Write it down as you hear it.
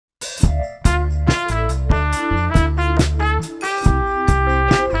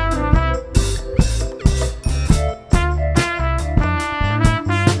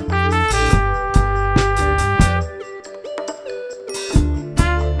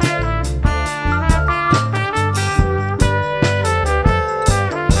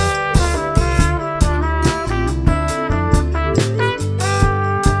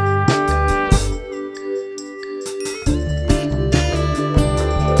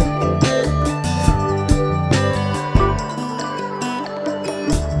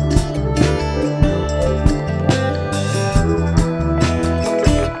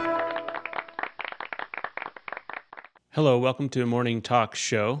welcome to a morning talk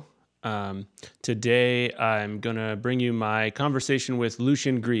show. Today I'm going to bring you my conversation with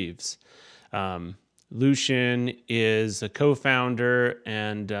Lucien Greaves. Lucien is a co-founder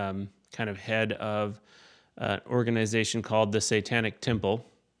and kind of head of an organization called the Satanic Temple.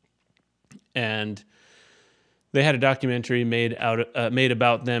 And they had a documentary made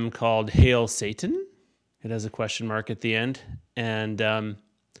about them called Hail Satan. It has a question mark at the end. And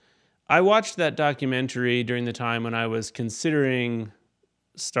I watched that documentary during the time when I was considering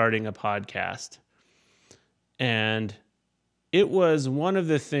starting a podcast. And it was one of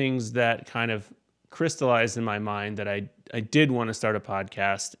the things that kind of crystallized in my mind that I did want to start a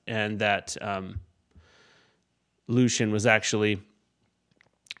podcast, and that Lucien was actually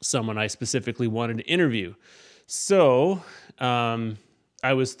someone I specifically wanted to interview. So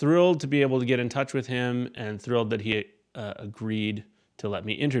I was thrilled to be able to get in touch with him and thrilled that he agreed to let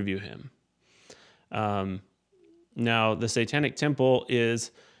me interview him. Now, the Satanic Temple is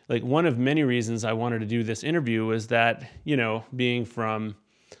like one of many reasons I wanted to do this interview was that, you know, being from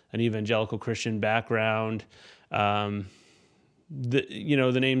an evangelical Christian background, the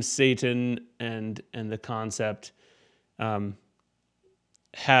name Satan and the concept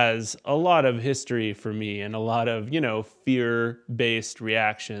has a lot of history for me and a lot of, fear-based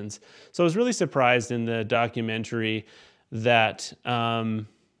reactions. So I was really surprised in the documentary that,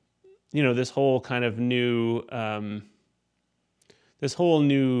 this whole kind of new, this whole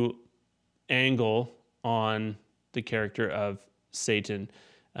new angle on the character of Satan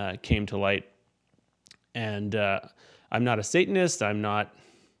came to light. And I'm not a Satanist. I'm not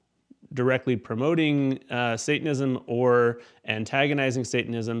directly promoting Satanism or antagonizing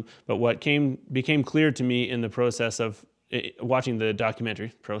Satanism. But what became clear to me in the process of watching the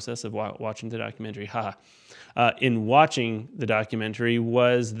documentary, in watching the documentary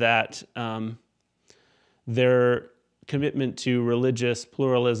was that their commitment to religious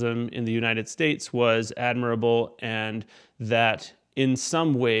pluralism in the United States was admirable, and that in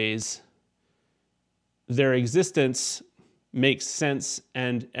some ways their existence makes sense,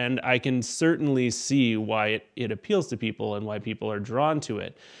 and I can certainly see why it appeals to people and why people are drawn to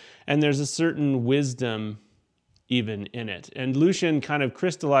it. And there's a certain wisdom even in it. And Lucien kind of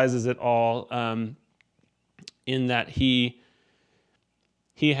crystallizes it all in that he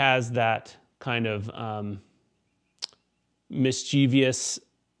has that kind of mischievous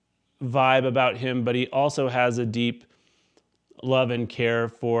vibe about him, but he also has a deep love and care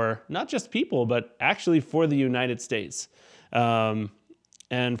for not just people, but actually for the United States and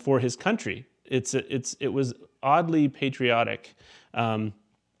for his country. It was oddly patriotic.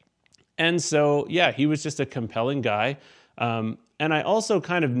 And so, yeah, he was just a compelling guy. And I also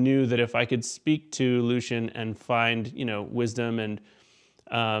kind of knew that if I could speak to Lucien and find, wisdom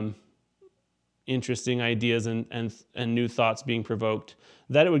and interesting ideas and new thoughts being provoked,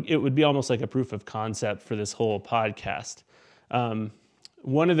 that it would be almost like a proof of concept for this whole podcast.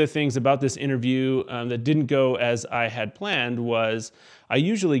 One of the things about this interview that didn't go as I had planned was I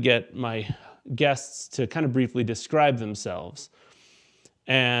usually get my guests to kind of briefly describe themselves.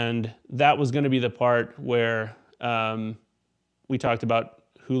 And that was going to be the part where we talked about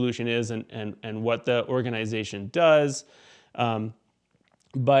who Lucien is and what the organization does.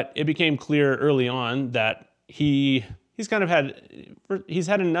 But it became clear early on that he's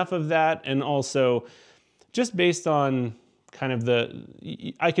had enough of that, and also just based on kind of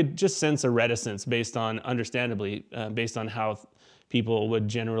I could just sense a reticence understandably, based on how people would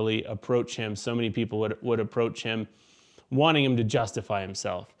generally approach him. So many people would approach him wanting him to justify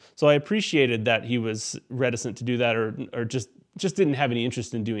himself. So I appreciated that he was reticent to do that, or just didn't have any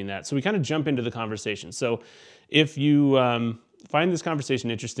interest in doing that. So we kind of jump into the conversation. So if you find this conversation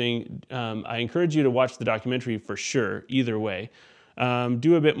interesting, I encourage you to watch the documentary for sure, either way.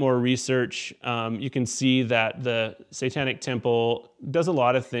 Do a bit more research. You can see that the Satanic Temple does a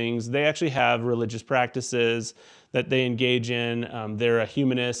lot of things. They actually have religious practices that they engage in. They're a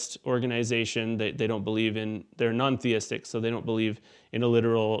humanist organization. They don't believe they're non-theistic, so they don't believe in a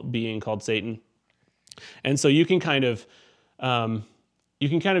literal being called Satan. And so you can kind of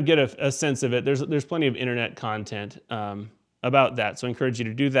get a sense of it. There's plenty of internet content about that, so I encourage you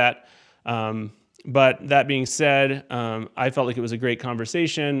to do that. But that being said, I felt like it was a great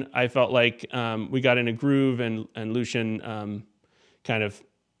conversation. I felt like we got in a groove, and Lucien kind of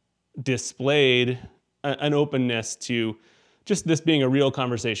displayed an openness to just this being a real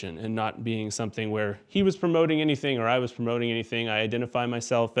conversation and not being something where he was promoting anything or I was promoting anything. I identify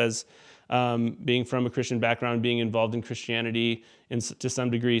myself as being from a Christian background, being involved in Christianity to some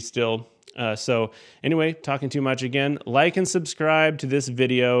degree still. So anyway, talking too much again, like and subscribe to this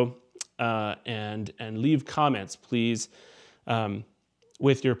video and leave comments, please.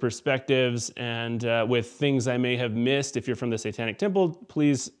 with your perspectives and with things I may have missed. If you're from the Satanic Temple,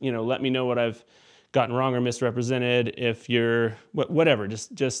 please, let me know what I've gotten wrong or misrepresented. If you're whatever,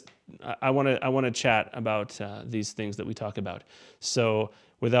 just I want to chat about these things that we talk about. So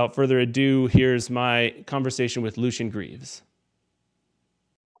without further ado, here's my conversation with Lucien Greaves.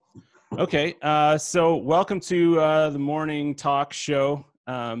 Okay, so welcome to the morning talk show.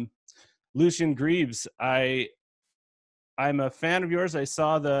 Lucien Greaves, I'm a fan of yours. I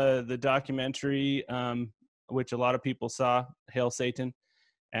saw the documentary, which a lot of people saw, Hail Satan.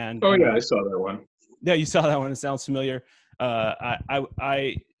 And I saw that one. Yeah, you saw that one. It sounds familiar.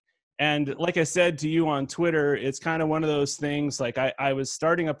 And like I said to you on Twitter, it's kind of one of those things. Like I was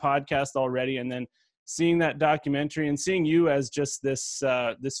starting a podcast already, and then seeing that documentary and seeing you as just this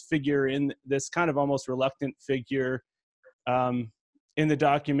figure, in this kind of almost reluctant figure in the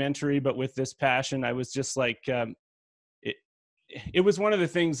documentary, but with this passion, I was just like, it was one of the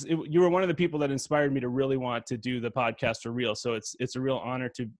things. You were one of the people that inspired me to really want to do the podcast for real. So it's a real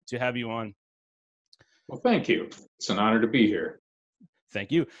honor to have you on. Well, thank you. It's an honor to be here.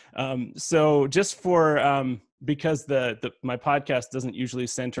 Thank you. So just for because my podcast doesn't usually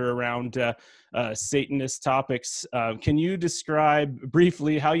center around Satanist topics, can you describe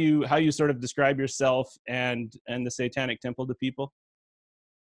briefly how you sort of describe yourself and the Satanic Temple to people?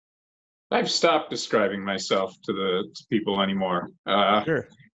 I've stopped describing myself to people anymore. Sure.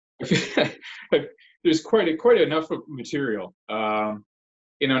 There's quite enough of material.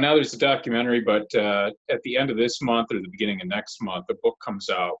 Now there's a documentary, but at the end of this month or the beginning of next month, a book comes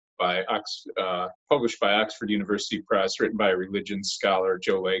out published by Oxford University Press, written by a religion scholar,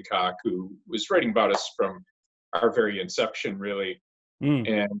 Joe Laycock, who was writing about us from our very inception, really.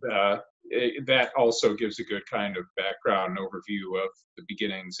 And that also gives a good kind of background overview of the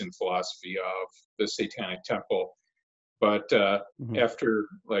beginnings and philosophy of the Satanic Temple. But after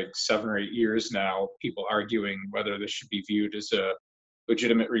like 7 or 8 years now, people arguing whether this should be viewed as a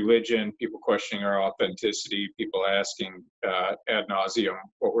legitimate religion, people questioning our authenticity, people asking ad nauseum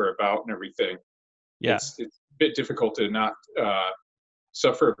what we're about and everything. Yeah. It's a bit difficult to not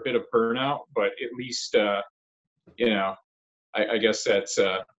suffer a bit of burnout, but at least, I guess that's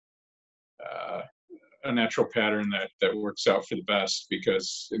a natural pattern that works out for the best,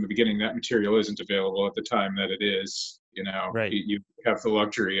 because in the beginning that material isn't available. At the time that it is, right. You have the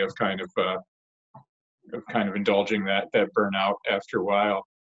luxury of kind of indulging that burnout after a while.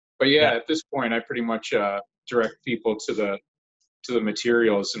 But yeah, at this point I pretty much direct people to the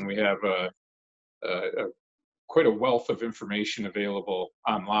materials, and we have quite a wealth of information available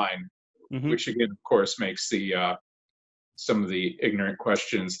online, which again, of course, makes the some of the ignorant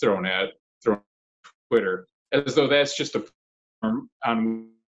questions thrown Twitter as though that's just a on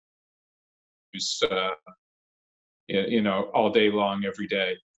all day long, every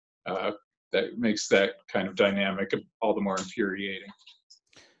day. That makes that kind of dynamic all the more infuriating.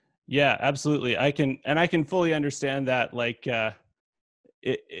 Yeah, absolutely. I can fully understand that. Like,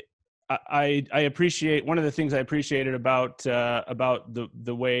 I appreciate, one of the things I appreciated about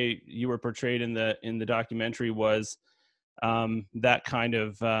the way you were portrayed in the documentary was that kind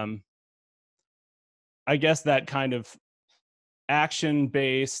of I guess that kind of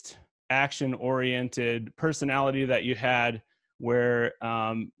action-based, action-oriented personality that you had, where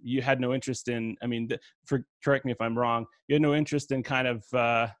you had no interest in, correct me if I'm wrong, you had no interest in kind of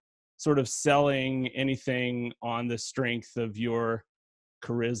sort of selling anything on the strength of your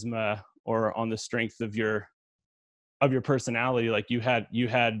charisma or on the strength of your personality. Like you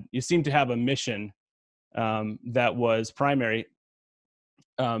seemed to have a mission that was primary.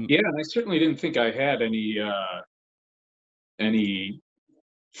 And I certainly didn't think I had any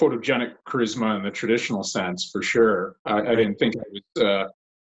photogenic charisma in the traditional sense, for sure. I didn't think I was,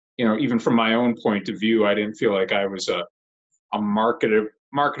 even from my own point of view, I didn't feel like I was a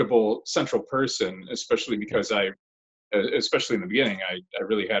marketable central person, especially because especially in the beginning, I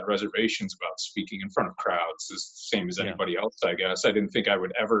really had reservations about speaking in front of crowds, the same as anybody else, I guess. I didn't think I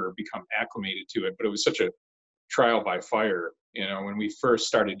would ever become acclimated to it, but it was such a trial by fire. When we first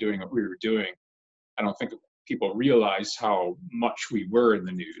started doing what we were doing, I don't think people realized how much we were in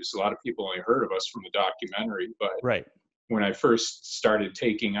the news. A lot of people only heard of us from the documentary, but when I first started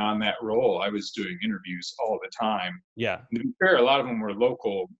taking on that role, I was doing interviews all the time. Yeah. And to be fair, a lot of them were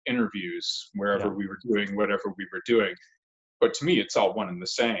local interviews, wherever we were doing whatever we were doing. But to me, it's all one and the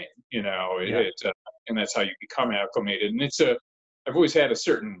same, and that's how you become acclimated. And I've always had a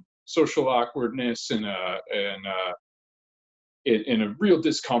certain social awkwardness and a real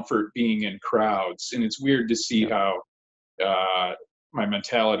discomfort being in crowds. And it's weird to see how my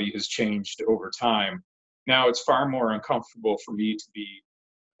mentality has changed over time. now it's far more uncomfortable for me to be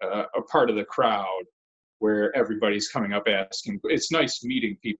a part of the crowd where everybody's coming up asking. It's nice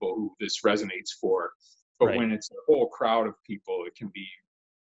meeting people who this resonates for, but Right. when it's a whole crowd of people, it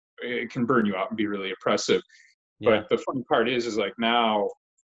can burn you out and be really oppressive. Yeah. But the funny part is like now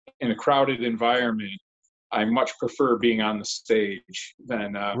in a crowded environment, I much prefer being on the stage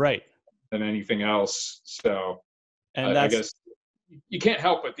Right. than anything else. So And I that's, guess you can't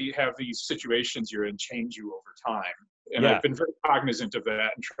help but have these situations you're in change you over time. And yeah. I've been very cognizant of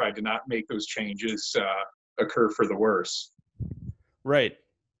that and tried to not make those changes occur for the worse. Right.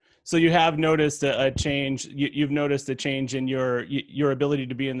 So you have noticed a change. You've noticed a change in your ability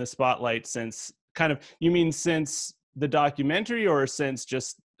to be in the spotlight since kind of. You mean since the documentary, or since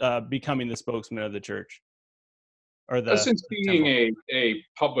just becoming the spokesman of the church or Since the being temple? a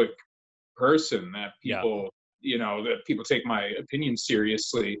public person Yeah. that people take my opinion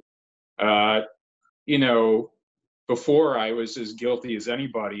seriously, uh, you know, before I was as guilty as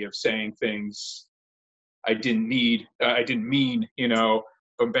anybody of saying things I didn't mean,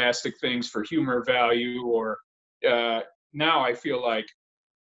 bombastic things for humor value, or uh, now I feel like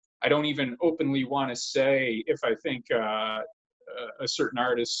I don't even openly want to say if I think a certain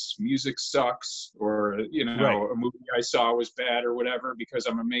artist's music sucks, or Right. a movie I saw was bad or whatever, because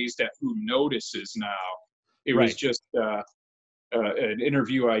I'm amazed at who notices now. It was Right. just an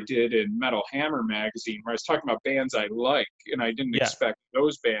interview I did in Metal Hammer magazine where I was talking about bands I like, and I didn't Yeah. expect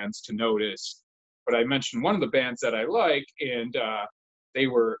those bands to notice. But I mentioned one of the bands that I like, and they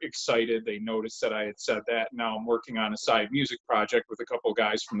were excited. They noticed that I had said that. Now I'm working on a side music project with a couple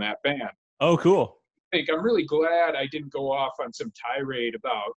guys from that band. Oh, cool. I think I'm really glad I didn't go off on some tirade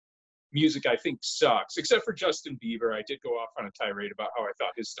about music I think sucks, except for Justin Bieber. I did go off on a tirade about how I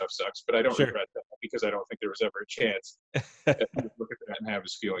thought his stuff sucks, but I don't Sure. regret that because I don't think there was ever a chance that he would look at that and have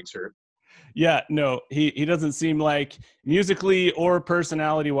his feelings hurt. Yeah. No, he doesn't seem like musically or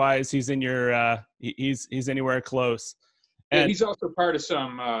personality wise he's in your he's anywhere close. Yeah, And he's also part of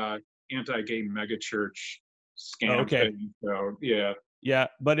some anti-gay megachurch scam okay. thing. So yeah, Yeah,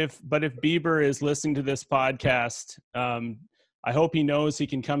 but if Bieber is listening to this podcast, I hope he knows he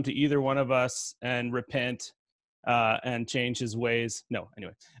can come to either one of us and repent and change his ways. No,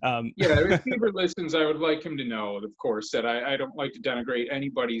 anyway. yeah. If Bieber listens, I would like him to know, of course, that I don't like to denigrate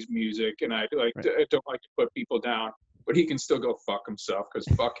anybody's music, and Right. I don't like to put people down. But he can still go fuck himself, because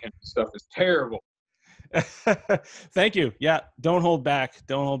fuck him, his stuff is terrible. Thank you. Yeah, don't hold back.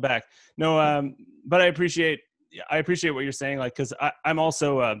 Don't hold back. No, but I appreciate what you're saying. Like, because I'm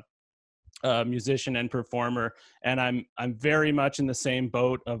also a musician and performer, and I'm very much in the same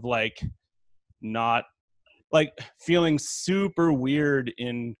boat of like not like feeling super weird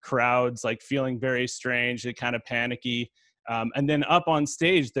in crowds, like feeling very strange and kind of panicky. And then up on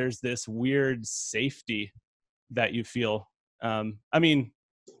stage, there's this weird safety that you feel. I mean,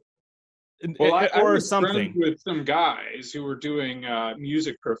 Well, I or was friends something. with some guys who were doing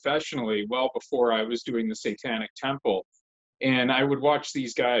music professionally well before I was doing the Satanic Temple. And I would watch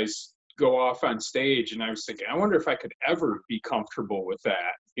these guys go off on stage, and I was thinking, I wonder if I could ever be comfortable with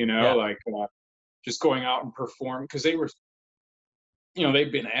that, Yeah. just going out and perform, because they were,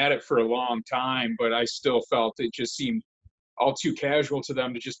 they've been at it for a long time, but I still felt it just seemed all too casual to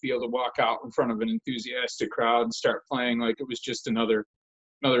them to just be able to walk out in front of an enthusiastic crowd and start playing like it was just another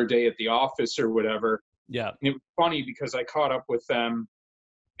day at the office or whatever. Yeah. And it was funny because I caught up with them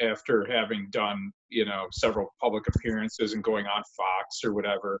after having done, several public appearances and going on Fox or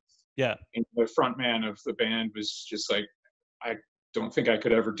whatever. Yeah. And the front man of the band was just like, I don't think I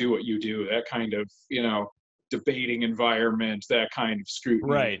could ever do what you do. That kind of, debating environment, that kind of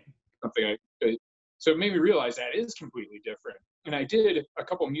scrutiny, Right. something so it made me realize that is completely different. And I did a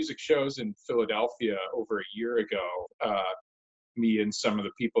couple music shows in Philadelphia over a year ago. Me and some of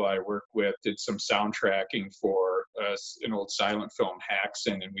the people I work with did some soundtracking for an old silent film,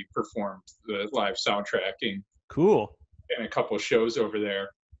 Haxon, and we performed the live soundtracking Cool. in a couple of shows over there.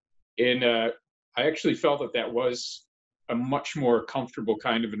 And I actually felt that was a much more comfortable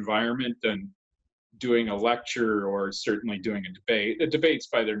kind of environment than doing a lecture, or certainly doing a debate. The debates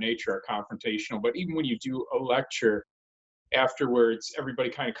by their nature are confrontational, but even when you do a lecture, afterwards, everybody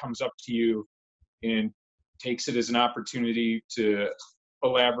kind of comes up to you and takes it as an opportunity to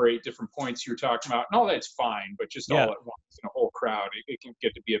elaborate different points you're talking about. And all that's fine, but just Yeah. all at once in a whole crowd, it can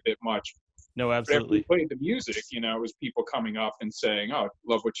get to be a bit much. No, But after we absolutely. played the music, it was people coming up and saying, "Oh,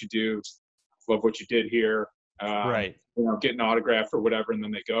 love what you do, love what you did here," Right. get an autograph or whatever, and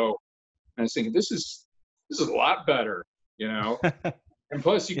then they go. And I was thinking, this is a lot better, And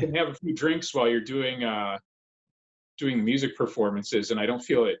plus, you Yeah. can have a few drinks while you're doing music performances, and I don't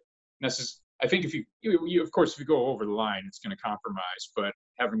feel it necessarily. I think if you of course if you go over the line, it's going to compromise. But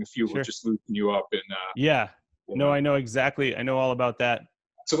having a few will Sure. just loosen you up, and Yeah. you No, know, I know exactly. I know all about that.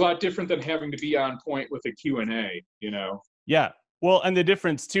 it's a lot different than having to be on point with a Q&A. You know. Yeah. Well, and the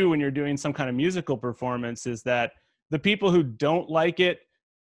difference too when you're doing some kind of musical performance is that the people who don't like it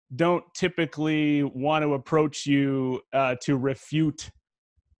don't typically want to approach you to refute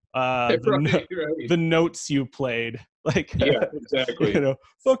Right. Right. the notes you played. Like, Yeah. Exactly.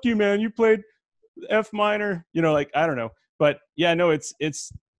 fuck you, man. You played F minor. Like, I don't know, but yeah, no, it's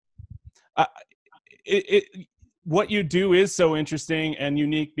uh, it what you do is so interesting and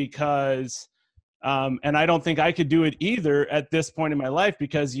unique because and I don't think I could do it either at this point in my life,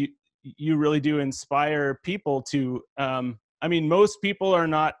 because you really do inspire people to I mean, most people are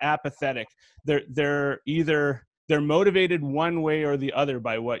not apathetic. They're motivated one way or the other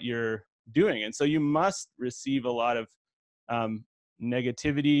by what you're doing, and so you must receive a lot of um,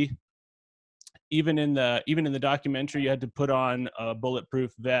 negativity. Even in the documentary, you had to put on a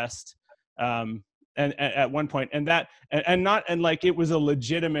bulletproof vest, and at one point, and that and not and like it was a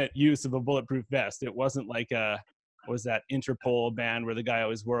legitimate use of a bulletproof vest. It wasn't like a was that Interpol band where the guy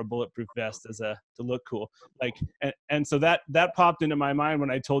always wore a bulletproof vest to look cool. Like, and so that popped into my mind when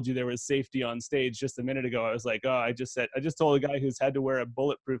I told you there was safety on stage just a minute ago. I was like, oh, I just told a guy who's had to wear a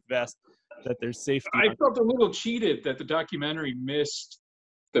bulletproof vest that there's safety I on. felt a little cheated that the documentary missed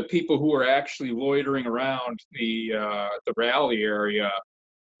the people who were actually loitering around the rally area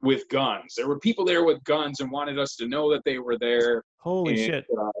with guns. There were people there with guns and wanted us to know that they were there. Holy And shit.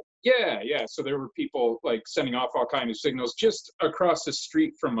 yeah, yeah. So there were people like sending off all kinds of signals just across the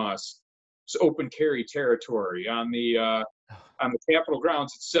street from us. It's open carry territory on the Capitol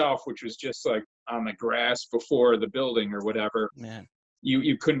grounds itself, which was just like on the grass before the building or whatever. Man.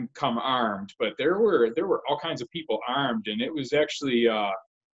 You couldn't come armed, but there were all kinds of people armed, and it was actually a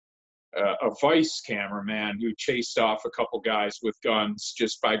Vice cameraman who chased off a couple guys with guns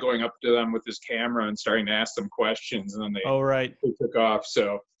just by going up to them with his camera and starting to ask them questions, and then Oh, right. they took off.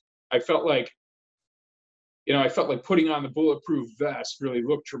 So I felt like, I felt like putting on the bulletproof vest really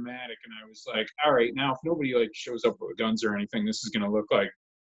looked dramatic, and I was like, all right, now if nobody like shows up with guns or anything, Yeah.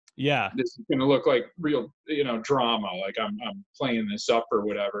 this is gonna look like real, drama. Like I'm playing this up or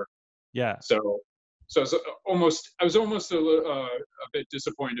whatever. Yeah. So, I was almost a bit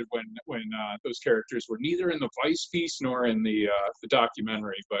disappointed when those characters were neither in the Vice piece nor in the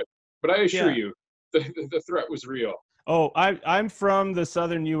documentary. But I assure Yeah. you, the threat was real. Oh, I'm from the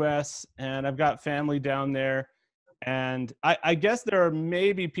southern U.S. and I've got family down there, and I guess there are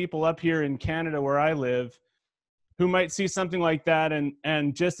maybe people up here in Canada where I live who might see something like that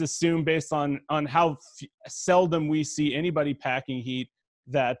and just assume, based on how seldom we see anybody packing heat,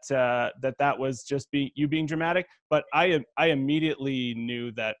 that that was just being dramatic. But I immediately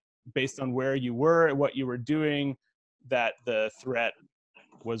knew that, based on where you were and what you were doing, that the threat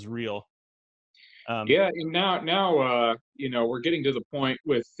was real. Yeah, and now we're getting to the point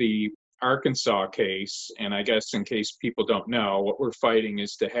with the Arkansas case, and I guess in case people don't know, what we're fighting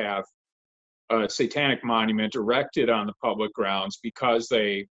is to have a satanic monument erected on the public grounds because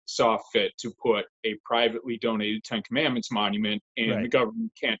they saw fit to put a privately donated Ten Commandments monument, and the Right.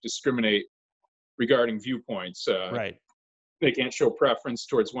 government can't discriminate regarding viewpoints. Right. They can't show preference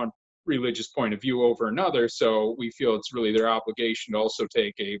towards one religious point of view over another. So we feel it's really their obligation to also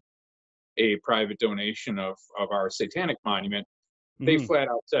take a private donation of our satanic monument. They Hmm. flat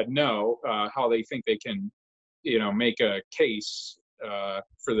out said no. How they think they can, make a case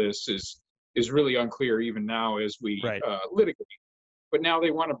for this is really unclear even now as we Right. litigate. But now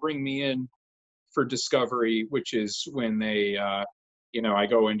they want to bring me in for discovery, which is when I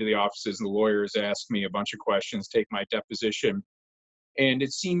go into the offices and the lawyers ask me a bunch of questions, take my deposition, and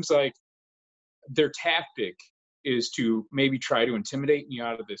it seems like their tactic is to maybe try to intimidate me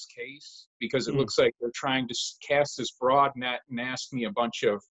out of this case, because it Mm. looks like they're trying to cast this broad net and ask me a bunch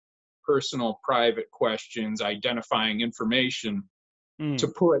of personal private questions identifying information to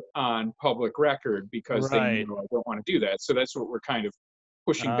Mm. put on public record because they Right. know I don't want to do that. So that's what we're kind of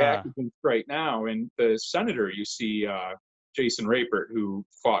pushing back Ah. against right now. And the senator, you see, Jason Rapert, who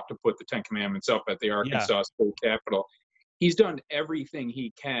fought to put the Ten Commandments up at the Yeah. Arkansas State Capitol, he's done everything he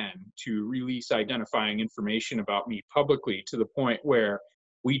can to release identifying information about me publicly, to the point where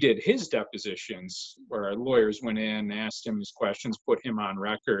we did his depositions, where our lawyers went in, asked him his questions, put him on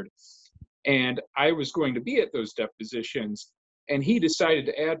record. And I was going to be at those depositions, and he decided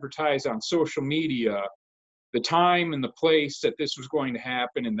to advertise on social media the time and the place that this was going to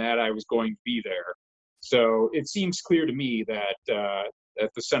happen and that I was going to be there. So it seems clear to me that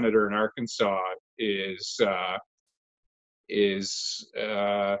the senator in Arkansas is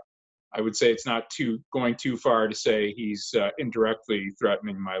I would say it's not going too far to say he's indirectly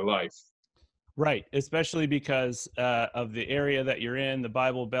threatening my life. Right, especially because of the area that you're in, the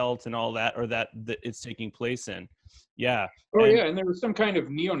Bible Belt, and all that, or that it's taking place in. Yeah, Oh and yeah, and there was some kind of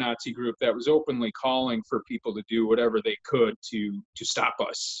neo-Nazi group that was openly calling for people to do whatever they could to stop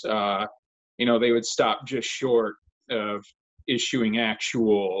us. They would stop just short of issuing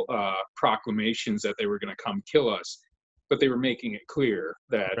actual proclamations that they were going to come kill us, but they were making it clear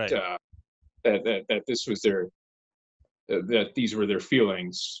that right, that this was that these were their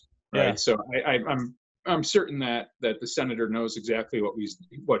feelings, yeah, right? So I'm certain that the senator knows exactly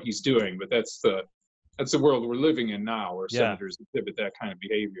what he's doing, but that's the world we're living in now, where yeah. senators exhibit that kind of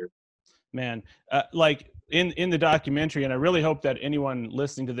behavior. Man, like in the documentary, and I really hope that anyone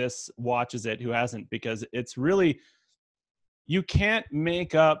listening to this watches it who hasn't, because it's really, you can't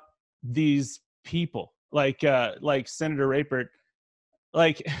make up these people like Senator Rapert.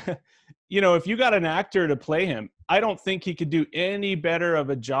 Like, if you got an actor to play him, I don't think he could do any better of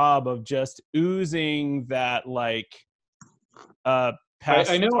a job of just oozing that I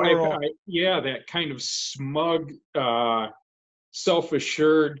know, pastoral. yeah, that kind of smug,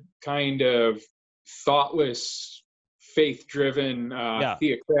 self-assured, kind of thoughtless, faith-driven, Yeah,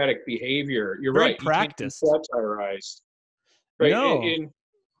 theocratic behavior. You're very right. He can't be practiced. satirized, right? No,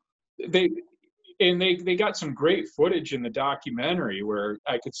 They they got some great footage in the documentary where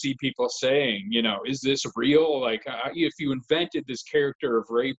I could see people saying, is this real? Like, if you invented this character of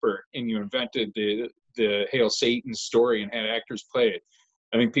Raper and you invented the Hail Satan story and had actors play it,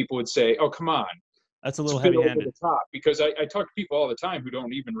 I think people would say, oh, come on, that's a it's a little bit over heavy-handed. the top. Because I talk to people all the time who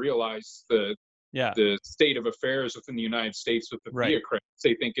don't even realize Yeah, the state of affairs within the United States with the right. theocrats.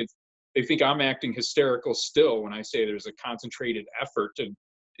 They think I'm acting hysterical still when I say there's a concentrated effort to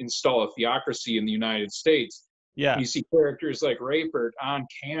install a theocracy in the United States. Yeah, You see characters like Rayford on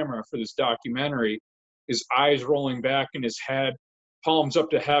camera for this documentary, his eyes rolling back in his head, palms up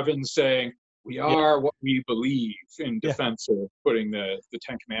to heaven, saying, "We yeah, are what we believe," in yeah. defense of putting the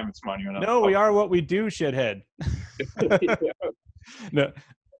Ten Commandments monument on No, the we are what we do, shithead. public. No,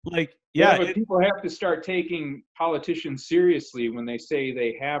 like, Yeah, yeah, but people have to start taking politicians seriously when they say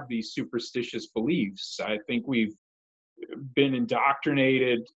they have these superstitious beliefs. I think we've been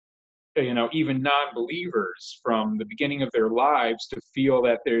indoctrinated, even non-believers from the beginning of their lives to feel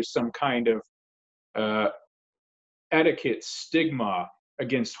that there's some kind of uh, etiquette stigma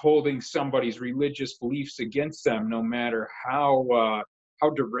against holding somebody's religious beliefs against them, no matter how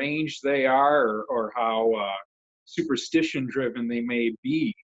deranged they are, or how superstition driven they may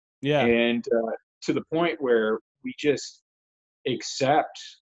be. yeah, And to the point where we just accept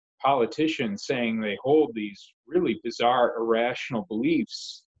politicians saying they hold these really bizarre, irrational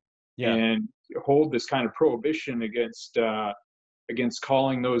beliefs, yeah. and hold this kind of prohibition against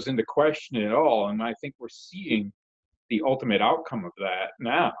calling those into question at all. And I think we're seeing the ultimate outcome of that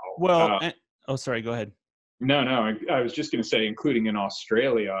now. Well, Uh, oh, sorry, go ahead. no, no, I was just going to say, including in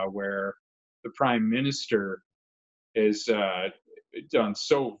Australia, where the prime minister has done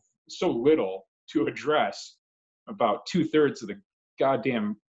so little to address about 2/3 of the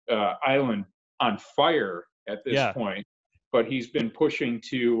goddamn island on fire at this Yeah, point. But he's been pushing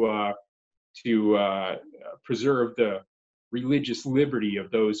to preserve the religious liberty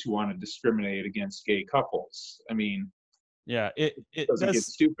of those who want to discriminate against gay couples. I mean, yeah. it It doesn't get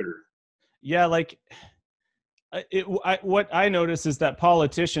does. stupider. Yeah, like what I notice is that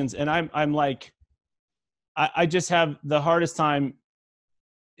politicians, and I'm like, I just have the hardest time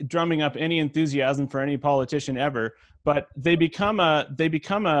drumming up any enthusiasm for any politician ever. But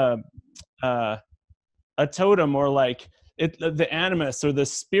uh, a totem, or like the animus or the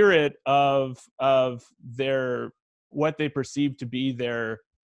spirit of their, what they perceive to be the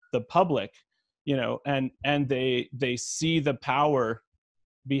public, and they see the power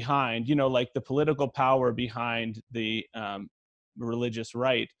behind, like the political power behind the religious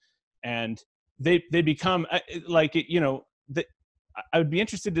right, and they become like, I would be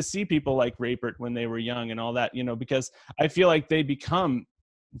interested to see people like Rapert when they were young and all that, because I feel like they become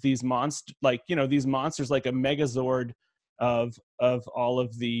these these monsters, like a megazord of all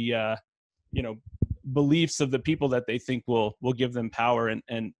of the you know beliefs of the people that they think will give them power, and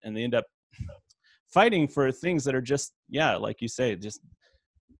they end up fighting for things that are just, yeah, like you say, just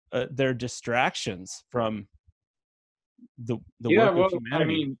they're distractions from the Yeah, work of well, I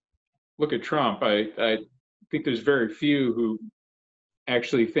humanity. mean, look at Trump. I think there's very few who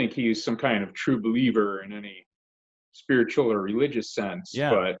actually think he's some kind of true believer in any spiritual or religious sense. Yeah,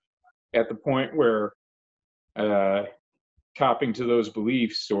 But at the point where uh, copping to those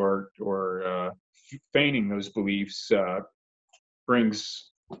beliefs, or feigning those beliefs,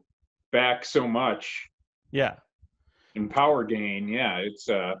 brings back so much Yeah. in power gain. Yeah, it's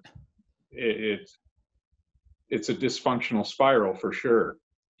a dysfunctional spiral for sure.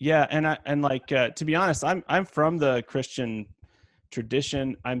 Yeah, and like to be honest, I'm from the Christian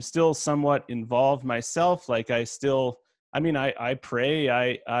tradition. I'm still somewhat involved myself. Like I mean, I pray,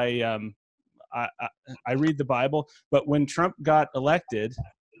 I, I I read the Bible. But when Trump got elected,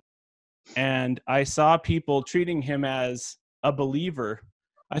 and I saw people treating him as a believer,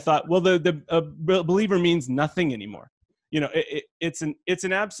 I thought, well, the believer means nothing anymore. It's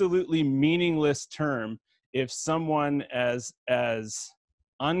an absolutely meaningless term if someone as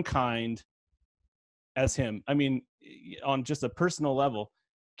unkind as him, I mean, on just a personal level,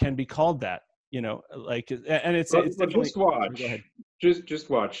 can be called that. Like, and it's But definitely. just Sorry, go watch, ahead. just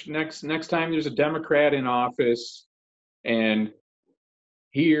watch. Next time there's a Democrat in office, and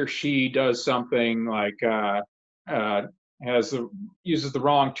he or she does something like uh, has the uses the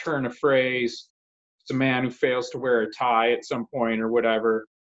wrong turn of phrase. It's a man who fails to wear a tie at some point or whatever.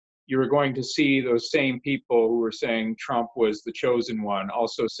 You're going to see those same people who were saying Trump was the chosen one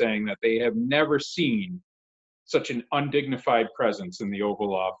also saying that they have never seen such an undignified presence in the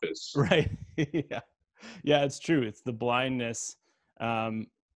Oval Office. Right. Yeah. Yeah, it's true. It's the blindness, um,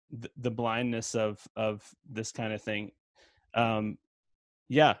 the blindness of this kind of thing. Um,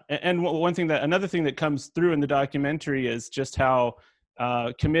 yeah, and another thing that comes through in the documentary is just how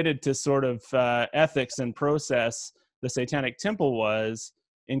committed to sort of ethics and process the Satanic Temple was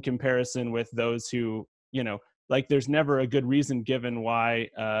in comparison with those who, like there's never a good reason given why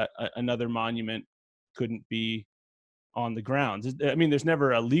another monument couldn't be on the grounds. I mean, there's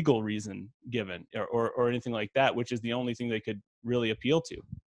never a legal reason given or anything like that, which is the only thing they could really appeal to.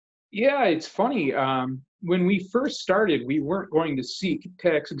 Yeah, it's funny. When we first started, we weren't going to seek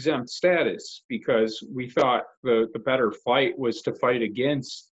tax exempt status because we thought the better fight was to fight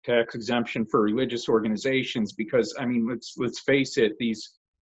against tax exemption for religious organizations. Because I mean, let's face it, these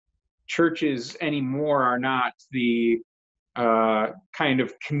churches anymore are not the kind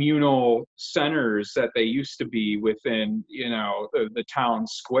of communal centers that they used to be within, the town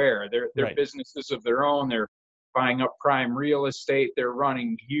square. They're Right. businesses of their own. They're buying up prime real estate. They're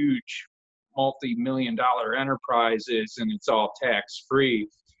running huge multi-million-dollar enterprises, and it's all tax-free.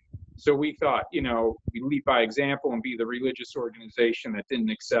 So we thought, we lead by example and be the religious organization that didn't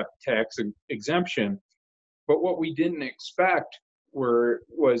accept tax exemption. But what we didn't expect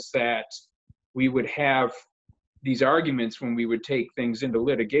was that we would have these arguments when we would take things into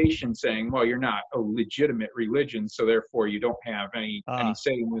litigation saying, well, you're not a legitimate religion, so therefore you don't have any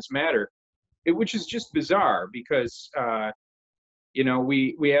say in this matter. Which is just bizarre because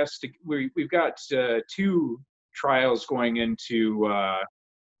we've got two trials we've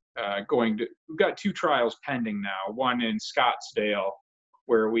got two trials pending now, one in Scottsdale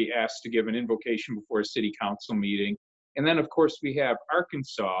where we asked to give an invocation before a city council meeting, and then of course we have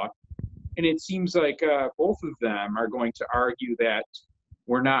Arkansas. And it seems like both of them are going to argue that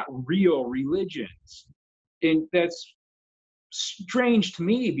we're not real religions. And that's strange to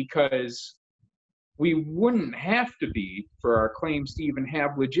me because we wouldn't have to be for our claims to even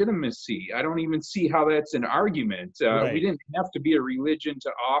have legitimacy. I don't even see how that's an argument. We Right. didn't have to be a religion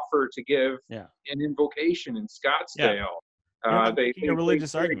to offer to give Yeah. an invocation in Yeah. Scottsdale. You're not They making a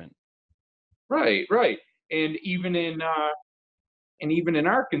religious argument. right, right. And even in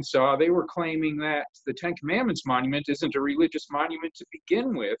Arkansas, they were claiming that the Ten Commandments monument isn't a religious monument to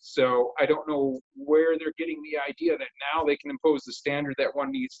begin with. So I don't know where they're getting the idea that now they can impose the standard that one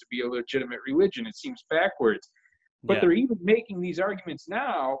needs to be a legitimate religion. It seems backwards. But Yeah. they're even making these arguments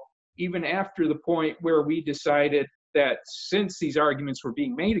now, even after the point where we decided that since these arguments were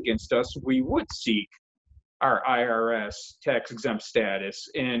being made against us, we would seek our IRS tax exempt status.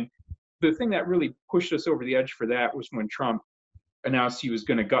 And the thing that really pushed us over the edge for that was when Trump announced he was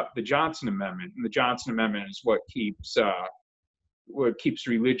going to gut the Johnson Amendment, and the Johnson Amendment is what keeps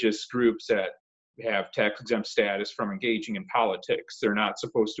religious groups that have tax exempt status from engaging in politics. They're not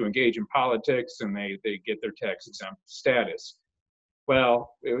supposed to engage in politics, and they get their tax exempt status.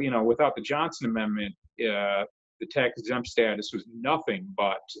 Well, without the Johnson Amendment, the tax exempt status was nothing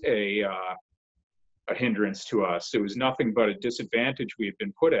but a hindrance to us. It was nothing but a disadvantage we had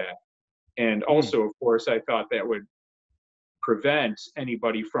been put at. And Mm. also, of course, I thought that would prevent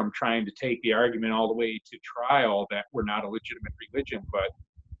anybody from trying to take the argument all the way to trial that we're not a legitimate religion. But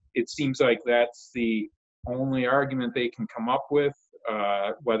it seems like that's the only argument they can come up with,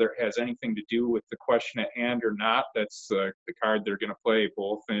 whether it has anything to do with the question at hand or not. That's the card they're going to play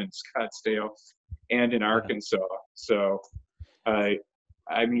both in Scottsdale and in Yeah. Arkansas. So, I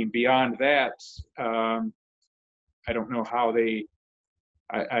mean, beyond that, I don't know how they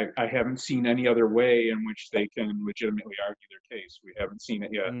I haven't seen any other way in which they can legitimately argue their case. We haven't seen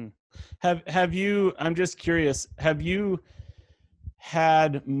it yet. Mm. Have you, I'm just curious, have you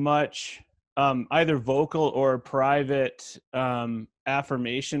had much either vocal or private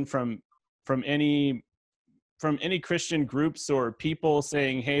affirmation from any from any Christian groups or people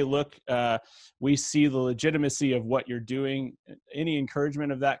saying, hey, look, we see the legitimacy of what you're doing? Any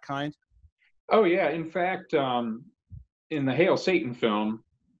encouragement of that kind? Oh yeah, in fact, in the Hail Satan film,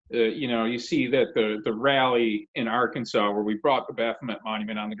 you see that the rally in Arkansas, where we brought the Baphomet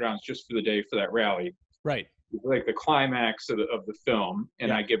Monument on the grounds just for the day for that rally, Right. like the climax of the film, and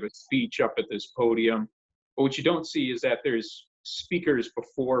Yeah. I give a speech up at this podium. But what you don't see is that there's speakers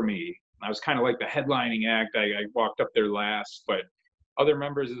before me. I was kind of like the headlining act. I walked up there last, but other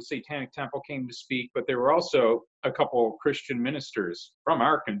members of the Satanic Temple came to speak. But there were also a couple Christian ministers from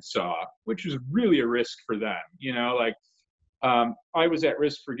Arkansas, which was really a risk for them. Like I was at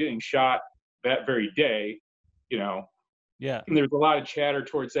risk for getting shot that very day. You know, Yeah. and there's a lot of chatter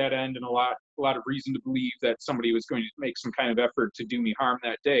towards that end, and a lot of reason to believe that somebody was going to make some kind of effort to do me harm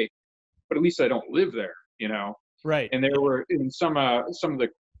that day. But at least I don't live there. Right. And there were in some of the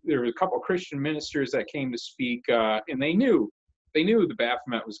there were a couple of Christian ministers that came to speak, and they knew the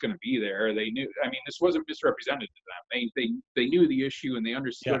Baphomet was going to be there. They knew, I mean, this wasn't misrepresented to them. They knew the issue, and they Yeah.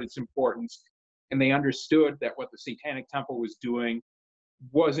 understood its importance, and they understood that what the Satanic Temple was doing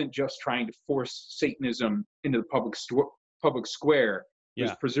wasn't just trying to force Satanism into the public square. It was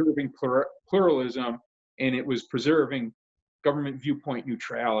Yeah. preserving pluralism, and it was preserving government viewpoint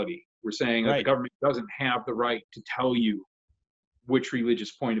neutrality. We're saying that the Right. government doesn't have the right to tell you which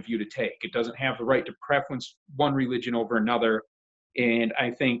religious point of view to take. It doesn't have the right to preference one religion over another. And I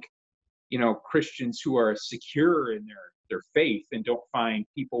think, Christians who are secure in their faith and don't find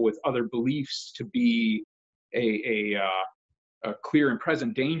people with other beliefs to be a clear and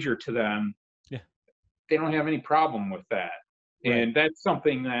present danger to them, Yeah. they don't have any problem with that. Right. And that's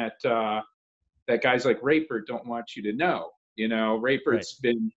something that guys like Rapert don't want you to know. Right. Rapert's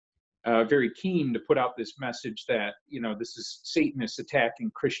been very keen to put out this message that this is Satanists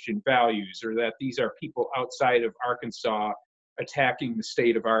attacking Christian values, or that these are people outside of Arkansas attacking the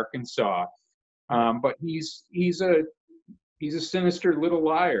state of Arkansas. But he's a sinister little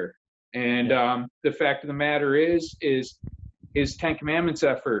liar. And Yeah. the fact of the matter is his Ten Commandments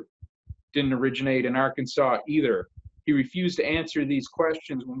effort didn't originate in Arkansas either. He refused to answer these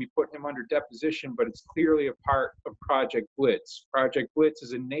questions when we put him under deposition, but it's clearly a part of Project Blitz. Project Blitz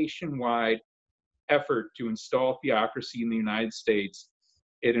is a nationwide effort to install theocracy in the United States.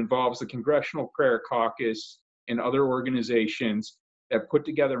 It involves the Congressional Prayer Caucus and other organizations that put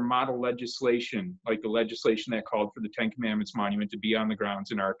together model legislation, like the legislation that called for the Ten Commandments Monument to be on the grounds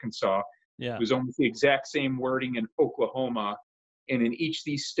in Arkansas. Yeah. It was almost the exact same wording in Oklahoma. And in each of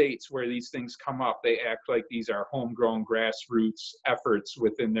these states where these things come up, they act like these are homegrown grassroots efforts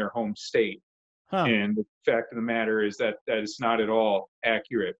within their home state. Huh. And the fact of the matter is that is not at all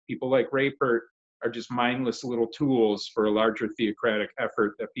accurate. People like Rapert are just mindless little tools for a larger theocratic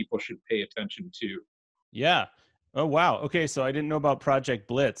effort that people should pay attention to. Yeah. Oh, wow. Okay. So I didn't know about Project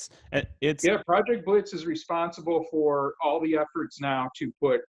Blitz. Yeah, Project Blitz is responsible for all the efforts now to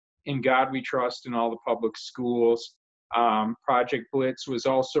put In God We Trust in all the public schools. Project Blitz was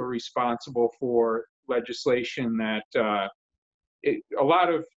also responsible for legislation that a lot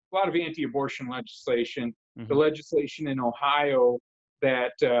of anti-abortion legislation. The Mhm. legislation in Ohio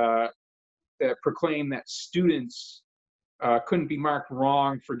that proclaimed that students couldn't be marked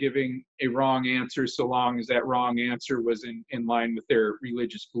wrong for giving a wrong answer so long as that wrong answer was in line with their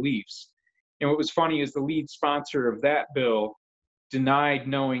religious beliefs. And what was funny is the lead sponsor of that bill denied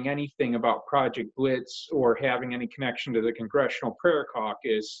knowing anything about Project Blitz or having any connection to the Congressional Prayer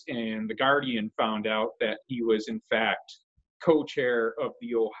Caucus, and The Guardian found out that he was, in fact, co-chair of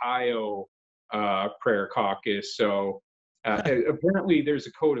the Ohio Prayer Caucus. So apparently there's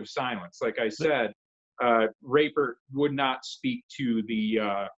a code of silence. Like I said, Rapert would not speak to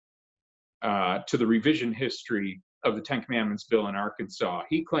the revision history of the Ten Commandments bill in Arkansas.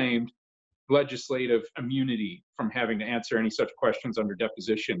 He claimed legislative immunity from having to answer any such questions under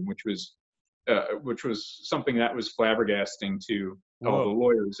deposition, which was something that was flabbergasting to all the Whoa.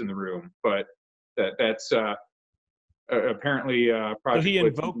 lawyers in the room. But that's apparently So Project he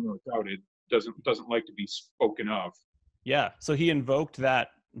Blitz, invoked, even though it's outed, doesn't like to be spoken of. yeah. So he invoked that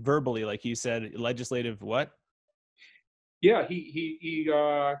verbally, like you said, legislative what? Yeah, he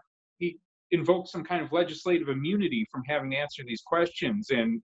invoked some kind of legislative immunity from having to answer these questions,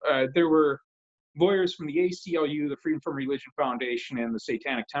 and there were lawyers from the ACLU, the Freedom from Religion Foundation, and the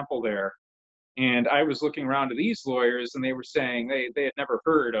Satanic Temple there And I was looking around to these lawyers, and they were saying they had never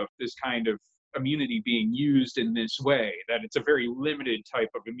heard of this kind of immunity being used in this way, that it's a very limited type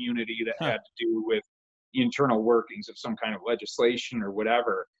of immunity that Huh. had to do with the internal workings of some kind of legislation or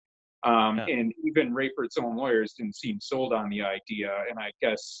whatever. Yeah. And even Rayford's own lawyers didn't seem sold on the idea. And I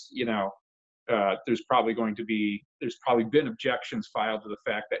guess, there's probably been objections filed to the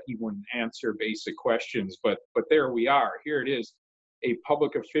fact that he wouldn't answer basic questions. But there we are. Here it is, a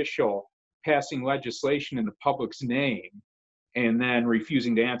public official passing legislation in the public's name and then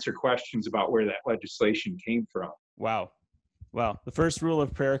refusing to answer questions about where that legislation came from. Wow. Wow. The first rule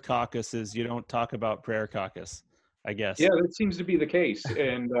of prayer caucus is you don't talk about prayer caucus, I guess. Yeah, that seems to be the case.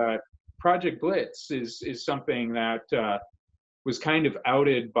 And Project Blitz is something that was kind of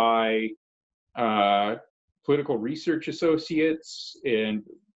outed by political research associates and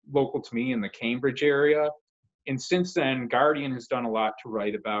local to me in the Cambridge area. And since then, Guardian has done a lot to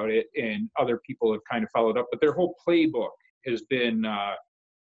write about it, and other people have kind of followed up. But their whole playbook has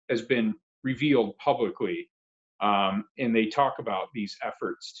been revealed publicly, and they talk about these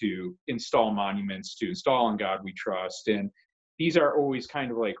efforts to install monuments, to install "On God We Trust," and these are always kind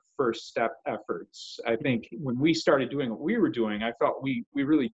of like first step efforts. I think when we started doing what we were doing, I felt we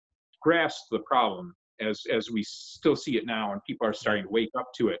really grasped the problem as we still see it now, and people are starting to wake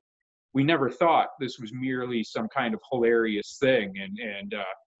up to it. We never thought this was merely some kind of hilarious thing and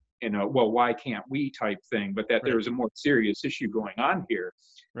well, why can't we type thing, but that there Right. was a more serious issue going on here.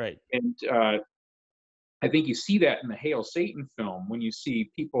 Right. And I think you see that in the Hail Satan film when you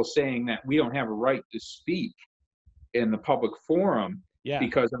see people saying that we don't have a right to speak in the public forum Yeah.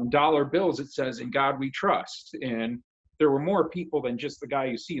 because on dollar bills it says "In God We Trust," and there were more people than just the guy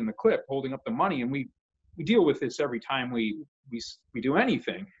you see in the clip holding up the money. And we deal with this every time we do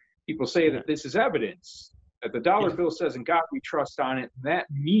anything. People say Yeah. that this is evidence that the dollar Yeah. bill says "In God We Trust" on it. That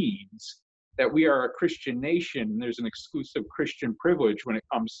means that we are a Christian nation, and there's an exclusive Christian privilege when it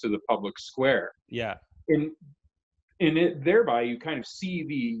comes to the public square. Yeah. And thereby you kind of see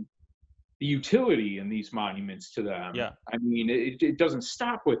the utility in these monuments to them. Yeah. I mean, it doesn't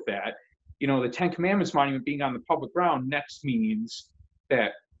stop with that. The Ten Commandments monument being on the public ground next means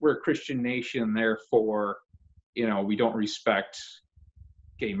that we're a Christian nation, therefore, we don't respect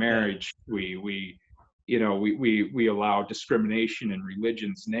gay marriage. We allow discrimination in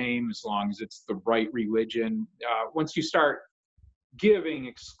religion's name as long as it's the right religion. Once you start giving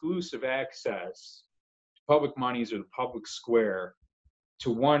exclusive access to public monies or the public square to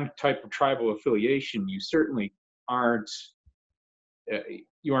one type of tribal affiliation, you certainly aren't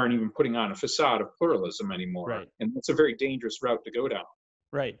even putting on a facade of pluralism anymore. Right. And that's a very dangerous route to go down.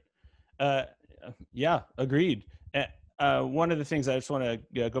 Right. Yeah, agreed. One of the things I just want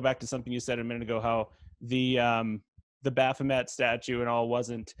to go back to something you said a minute ago, how the Baphomet statue and all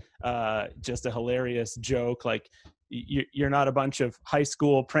wasn't just a hilarious joke. Like you're not a bunch of high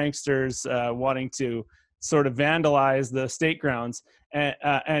school pranksters wanting to sort of vandalize the state grounds, and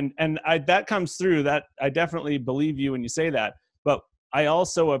that comes through. That I definitely believe you when you say that, but I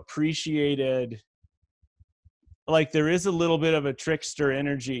also appreciated, like, there is a little bit of a trickster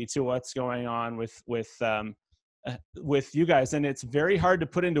energy to what's going on with you guys, and it's very hard to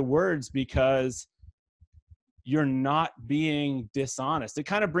put into words because you're not being dishonest. It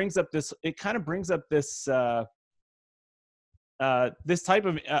kind of brings up this this type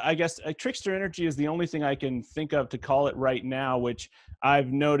of, I guess, a trickster energy is the only thing I can think of to call it right now, which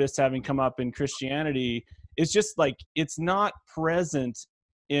I've noticed having come up in Christianity. It's just like, it's not present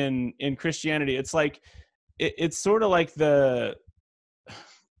in Christianity. It's like, it's sort of like the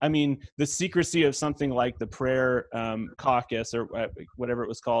secrecy of something like the prayer caucus or whatever it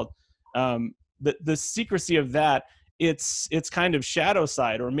was called. The secrecy of that, it's kind of shadow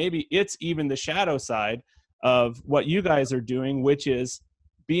side, or maybe it's even the shadow side of what you guys are doing, which is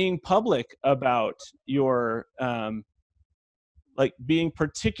being public about your being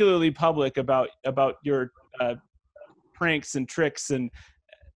particularly public about your pranks and tricks and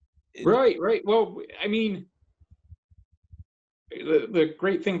Right. Well, I mean, the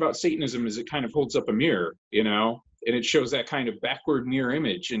great thing about Satanism is it kind of holds up a mirror, and it shows that kind of backward mirror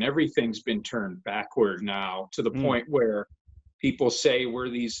image, and everything's been turned backward now to the point where people say we're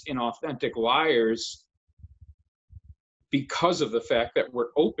these inauthentic liars because of the fact that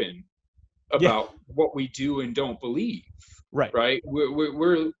we're open about what we do and don't believe. Right.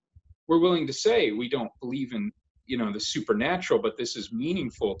 We're willing to say we don't believe in the supernatural, but this is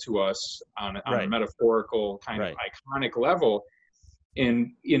meaningful to us on a metaphorical kind of iconic level.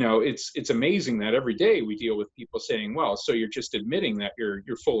 And it's amazing that every day we deal with people saying, well, so you're just admitting that you're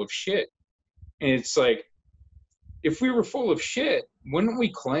full of shit. And it's like, if we were full of shit, wouldn't we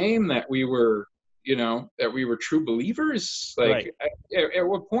claim that we were, you know, that we were true believers? Like, Right. at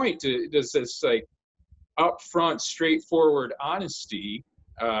what point does this like upfront, straightforward honesty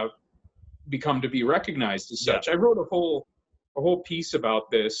become to be recognized as Yeah. such? I wrote a whole piece about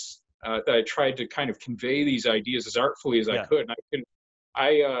this that I tried to kind of convey these ideas as artfully as I Yeah. could. And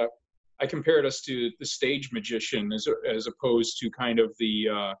I compared us to the stage magician as opposed to kind of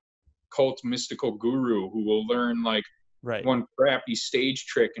the cult mystical guru who will learn like Right. one crappy stage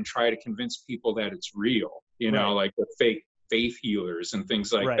trick and try to convince people that it's real, you know, Right. like the fake faith healers and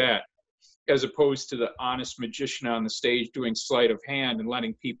things like Right. that, as opposed to the honest magician on the stage doing sleight of hand and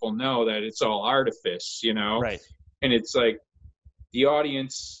letting people know that it's all artifice, you know. Right. And it's like the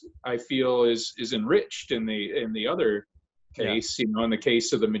audience, I feel, is enriched in the other case, you know, in the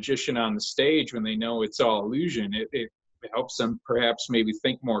case of the magician on the stage, when they know it's all illusion, it helps them perhaps maybe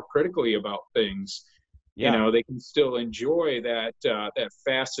think more critically about things. You Yeah. know, they can still enjoy that that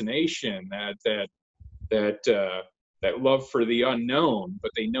fascination, that love for the unknown,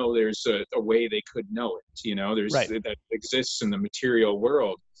 but they know there's a way they could know it. You know, there's Right. that exists in the material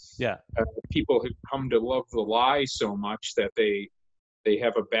world. Yeah. People have come to love the lie so much that they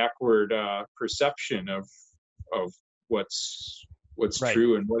have a backward perception of what's Right.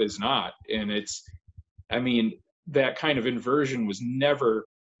 true and what is not. And it's, I mean, that kind of inversion was never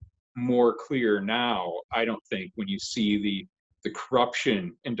more clear now, I don't think, when you see the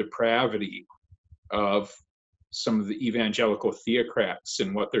corruption and depravity of some of the evangelical theocrats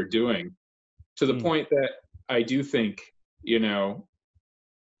and what they're doing, to the Mm. point that I do think, you know,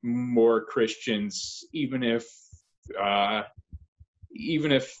 more Christians, even if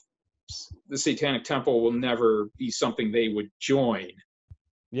the Satanic Temple will never be something they would join,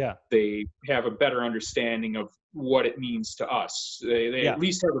 Yeah. they have a better understanding of what it means to us. They Yeah. at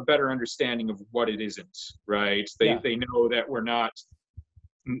least have a better understanding of what it isn't, right? Yeah. They know that we're not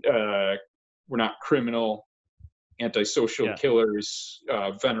criminal, antisocial Yeah. killers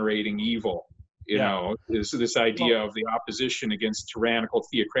venerating evil. You Yeah. know, this idea Well, of the opposition against tyrannical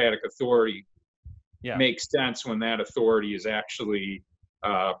theocratic authority yeah. makes sense when that authority is actually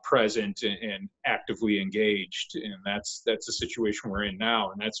present and actively engaged. And that's the situation we're in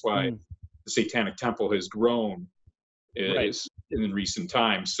now, and that's why Mm. the Satanic Temple has grown Right. is in recent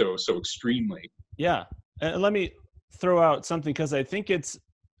times so extremely. Yeah. And let me throw out something, because I think it's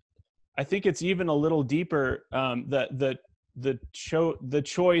even a little deeper. The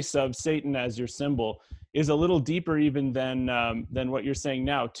choice of Satan as your symbol is a little deeper even than what you're saying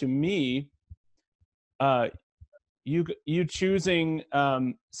now. To me, you choosing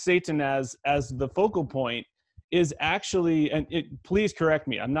Satan as the focal point is actually, and please correct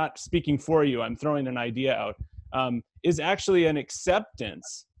me, I'm not speaking for you, I'm throwing an idea out, is actually an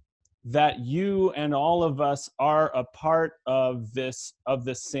acceptance that you and all of us are a part of the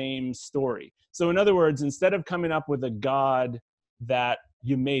same story. So in other words, instead of coming up with a God that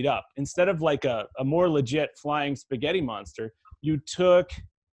you made up, instead of like a more legit flying spaghetti monster,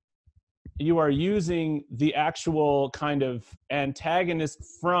 you are using the actual kind of antagonist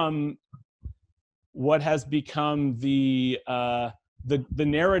from what has become the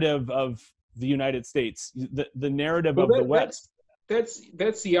narrative of the United States, the narrative Well, of the West.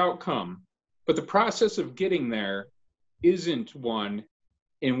 that's the outcome, but the process of getting there isn't one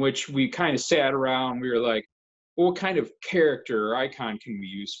in which we kind of sat around. We were like, well, what kind of character or icon can we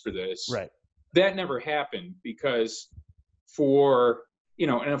use for this? Right. That never happened, because for, you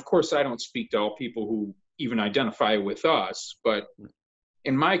know, and of course I don't speak to all people who even identify with us, but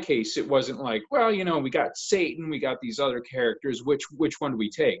in my case, it wasn't like, well, you know, we got Satan, we got these other characters, which one do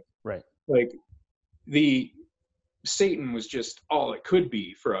we take? Right. Like, the Satan was just all it could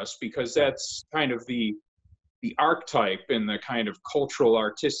be for us, because that's kind of the archetype and the kind of cultural,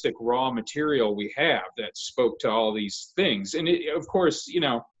 artistic raw material we have that spoke to all these things. And it, of course, you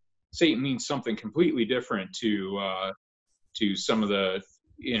know, Satan means something completely different to some of the,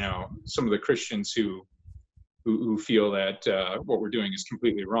 you know, some of the Christians who feel that what we're doing is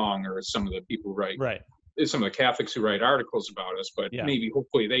completely wrong, or some of the people who write, Right. some of the Catholics who write articles about us. But Yeah. maybe,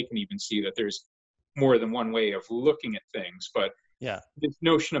 hopefully, they can even see that there's more than one way of looking at things. But Yeah. this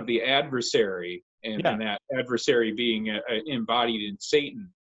notion of the adversary, and that adversary being embodied in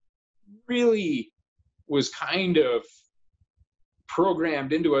Satan, really was kind of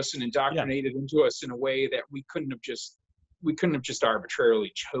programmed into us and indoctrinated into us in a way that we couldn't have just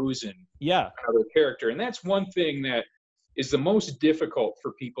arbitrarily chosen another character. And that's one thing that is the most difficult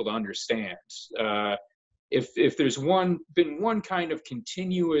for people to understand. If there's been one kind of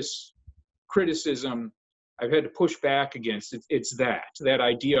continuous criticism I've had to push back against, it's that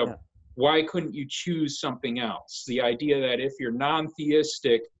idea of why couldn't you choose something else? The idea that if you're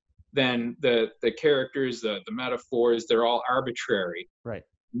non-theistic, then the characters, the metaphors, they're all arbitrary. Right.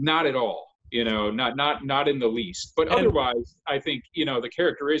 Not at all. Not in the least. But And otherwise, I think the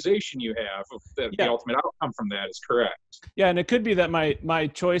characterization you have of the yeah, ultimate outcome from that is correct. yeah, and it could be that my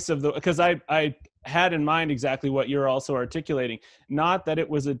choice of the, because I had in mind exactly what you're also articulating. Not that it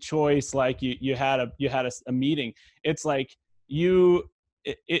was a choice like you had a meeting. It's like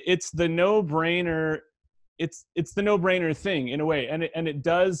it's the no brainer. It's the no brainer thing in a way, and it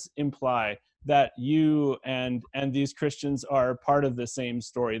does imply that you and these Christians are part of the same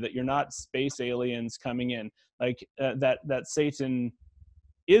story. That you're not space aliens coming in, like that Satan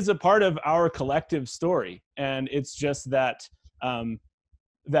is a part of our collective story, and it's just that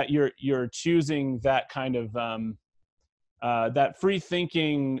that you're choosing that kind of that free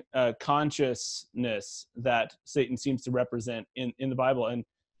thinking consciousness that Satan seems to represent in the Bible. And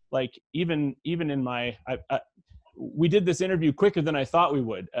like even in my we did this interview quicker than I thought we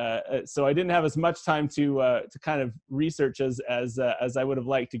would, so I didn't have as much time to kind of research as I would have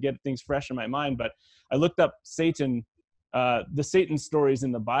liked to get things fresh in my mind. But I looked up Satan, the Satan stories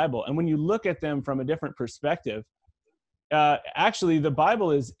in the Bible, and when you look at them from a different perspective, actually the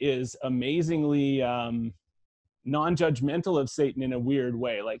Bible is amazingly non-judgmental of Satan in a weird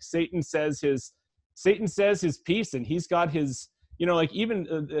way. Like Satan says his piece, and he's got his, like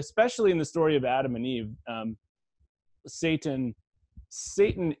even especially in the story of Adam and Eve, Satan,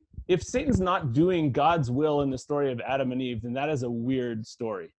 if Satan's not doing God's will in the story of Adam and Eve, then that is a weird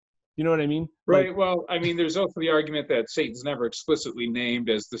story. You know what I mean? Right. Like, Well, I mean, there's also the argument that Satan's never explicitly named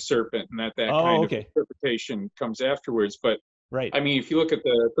as the serpent, and that oh, kind of okay, interpretation comes afterwards. But right. I mean, if you look at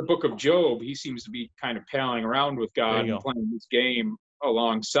the book of Job, he seems to be kind of palling around with There God you and go. playing this game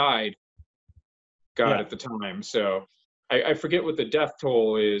alongside God Yeah. at the time. So I forget what the death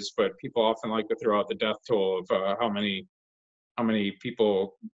toll is, but people often like to throw out the death toll of how many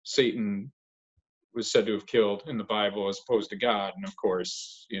people Satan was said to have killed in the Bible as opposed to God. And of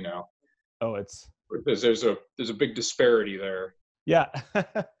course, Oh, it's there's a big disparity there. yeah.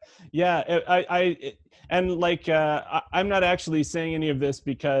 Yeah. And like I'm not actually saying any of this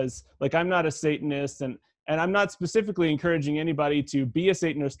because like I'm not a Satanist, and I'm not specifically encouraging anybody to be a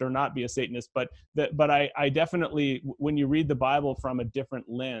Satanist or not be a Satanist, but I definitely, when you read the Bible from a different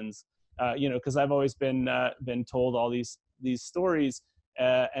lens, because I've always been told all these stories,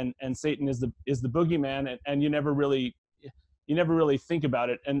 and Satan is the boogeyman, and you never really think about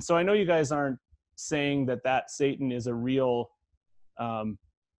it. And so I know you guys aren't saying that Satan is a real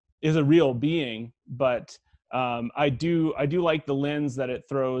being, but I do like the lens that it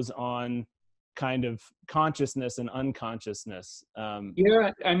throws on kind of consciousness and unconsciousness.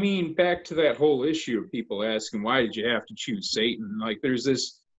 Yeah, I mean, back to that whole issue of people asking why did you have to choose Satan? Like, there's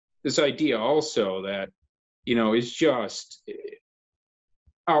this idea also that is just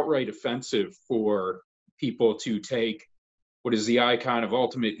outright offensive for people to take what is the icon of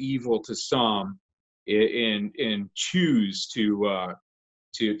ultimate evil to some and choose to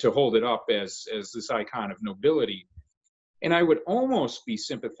hold it up as this icon of nobility. And I would almost be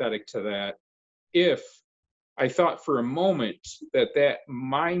sympathetic to that if I thought for a moment that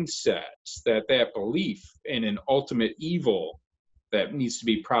mindset, that belief in an ultimate evil that needs to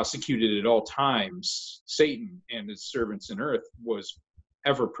be prosecuted at all times, Satan and his servants in earth, was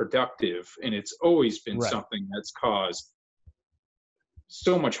ever productive. And it's always been Right. something that's caused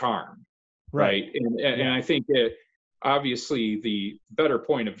so much harm. Right. Right. And Yeah. I think that obviously the better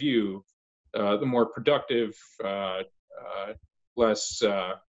point of view, the more productive, less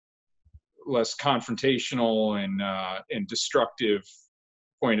less confrontational and destructive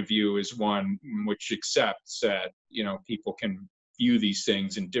point of view is one which accepts that people can view these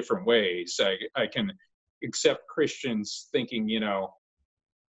things in different ways. I can accept Christians thinking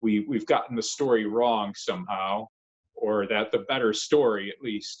we've gotten the story wrong somehow, or that the better story at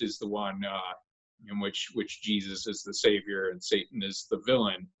least is the one in which Jesus is the savior and Satan is the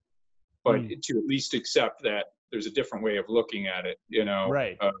villain. But Mm. to at least accept that there's a different way of looking at it,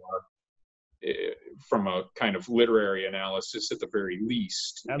 Right. from a kind of literary analysis at the very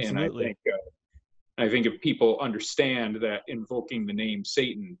least. And Absolutely. I think if people understand that invoking the name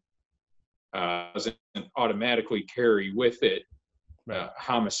Satan doesn't automatically carry with it Right.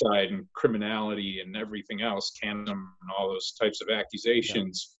 homicide and criminality and everything else, cannibalism and all those types of Yeah.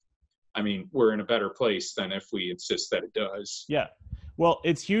 accusations, I mean, we're in a better place than if we insist that it does. Yeah. Well,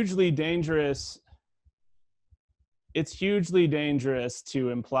 it's hugely dangerous. It's hugely dangerous to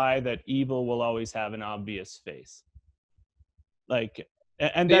imply that evil will always have an obvious face. Like,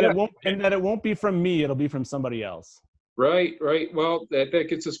 and that Yeah, it won't be from me, it'll be from somebody else. Right, right. Well, that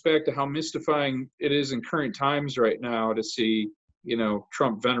gets us back to how mystifying it is in current times right now to see,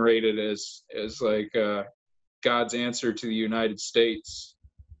 Trump venerated as like God's answer to the United States.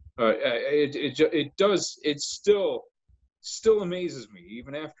 It still amazes me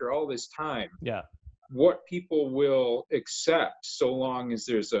even after all this time Yeah. what people will accept so long as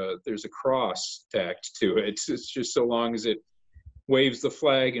there's a cross tacked to it. It's just so long as it waves the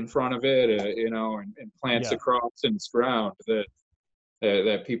flag in front of it, and plants a Yeah. cross in its ground, that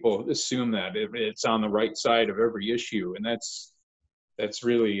people assume that it's on the right side of every issue, and that's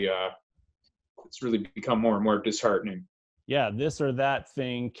really it's really become more and more disheartening. Yeah. This or that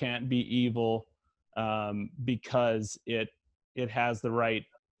thing can't be evil, because it has the right,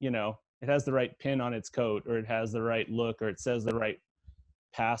 it has the right pin on its coat, or it has the right look, or it says the right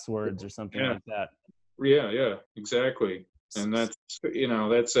passwords or something Yeah, like that. yeah, exactly. And that's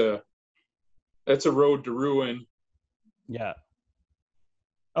a road to ruin. Yeah.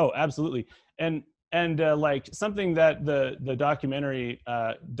 Oh, absolutely. And like something that the documentary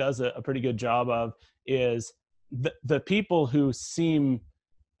does a pretty good job of is the people who seem,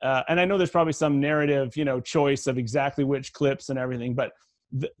 and I know there's probably some narrative, choice of exactly which clips and everything, but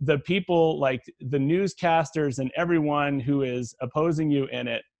the people like the newscasters and everyone who is opposing you in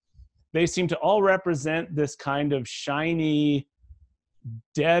it, they seem to all represent this kind of shiny,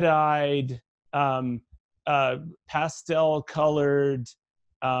 dead-eyed, um, pastel-colored,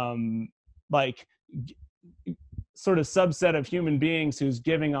 um, like sort of subset of human beings who's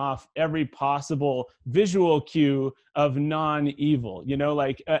giving off every possible visual cue of non-evil,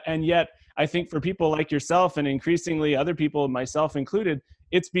 and yet I think for people like yourself and increasingly other people, myself included,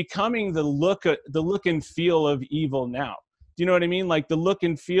 it's becoming the look and feel of evil now. Do you know what I mean? Like the look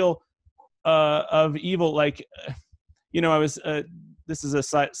and feel of evil. Like, I was, this is a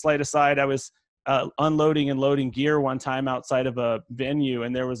slight aside. I was unloading and loading gear one time outside of a venue,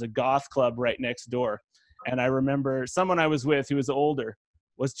 and there was a goth club right next door. And I remember someone I was with who was older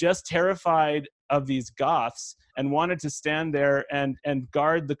was just terrified of these goths and wanted to stand there and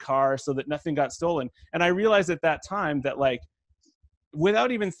guard the car so that nothing got stolen. And I realized at that time that, like,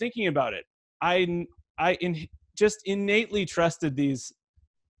 without even thinking about it, just innately trusted these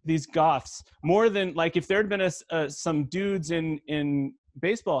goths more than, like, if there had been some dudes in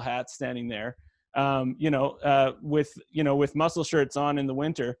baseball hats standing there, with muscle shirts on in the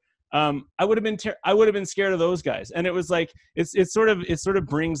winter, I would have been scared of those guys. And it was like it sort of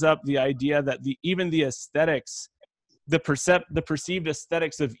brings up the idea that even the aesthetics, the perceived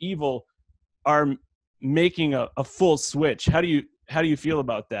aesthetics of evil are making a full switch. How do you feel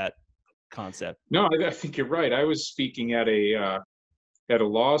about that concept? No, I think you're right. I was speaking at a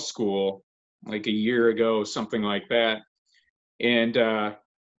law school like a year ago, something like that, and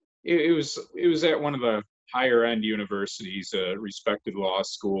it was at one of the higher end universities, a respected law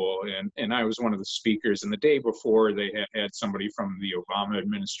school, and I was one of the speakers. And the day before, they had somebody from the Obama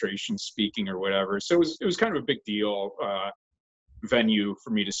administration speaking or whatever, so it was kind of a big deal venue for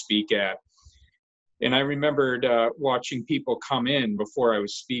me to speak at. And I remembered watching people come in before I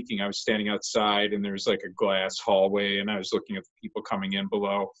was speaking. I was standing outside, and there was like a glass hallway, and I was looking at the people coming in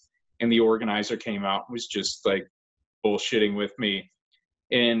below. And the organizer came out and was just like bullshitting with me.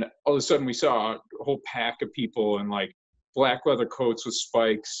 And all of a sudden, we saw a whole pack of people in like black leather coats with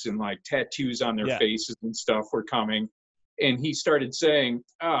spikes and like tattoos on their Yeah. faces and stuff were coming. And he started saying,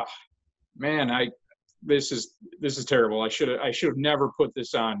 "Ah, man, this is terrible. I should have never put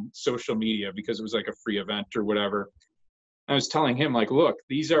this on social media because it was like a free event or whatever." I was telling him, like, look,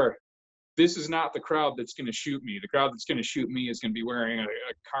 this is not the crowd that's going to shoot me. The crowd that's going to shoot me is going to be wearing a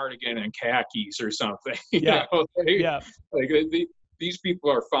cardigan and khakis or something. Yeah. Yeah. Like these people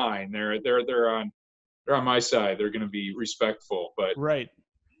are fine. They're on my side. They're going to be respectful. But Right.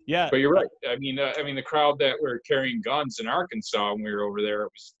 Yeah. you're right. I mean, the crowd that were carrying guns in Arkansas when we were over there,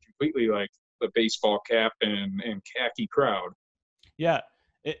 it was completely like the baseball cap and khaki crowd. Yeah.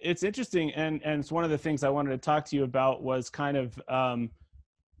 It's interesting, and it's one of the things I wanted to talk to you about was kind of,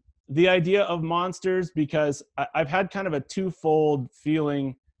 the idea of monsters, because I've had kind of a twofold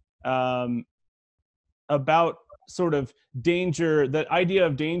feeling, um, about sort of danger, the idea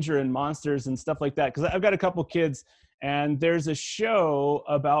of danger and monsters and stuff like that. Because I've got a couple kids, and there's a show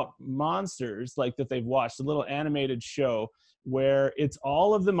about monsters like that they've watched, a little animated show where it's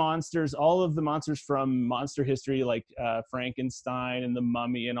all of the monsters from monster history, like Frankenstein and the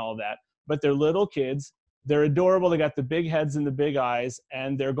Mummy and all that. But they're little kids. They're adorable. They got the big heads and the big eyes,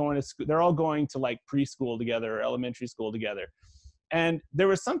 and they're all going to like preschool together or elementary school together. And there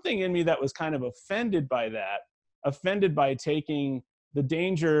was something in me that was kind of offended by taking the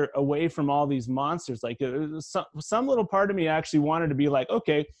danger away from all these monsters. Like some little part of me actually wanted to be like,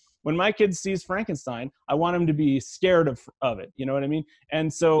 okay, when my kid sees Frankenstein, I want him to be scared of it. You know what I mean?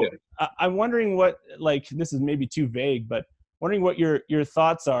 And so Yeah. I'm wondering what, like, this is maybe too vague, but wondering what your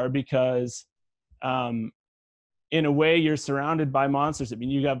thoughts are, because in a way you're surrounded by monsters. I mean,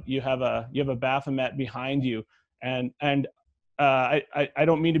 you have a Baphomet behind you, and I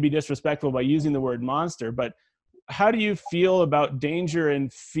don't mean to be disrespectful by using the word monster, but how do you feel about danger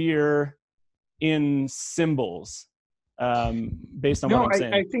and fear in symbols, based on what No, I'm I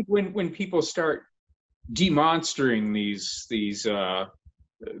saying? think when people start demonstering these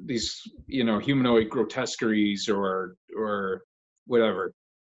humanoid grotesqueries or whatever,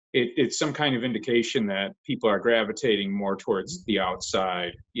 it's some kind of indication that people are gravitating more towards the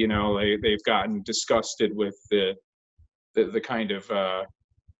outside. They've gotten disgusted with the kind of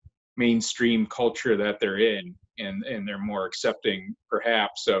mainstream culture that they're in, and they're more accepting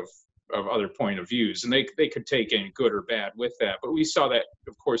perhaps of other point of views, and they could take any good or bad with that. But we saw that,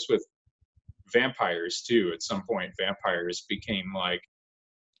 of course, with vampires too. At some point, vampires became like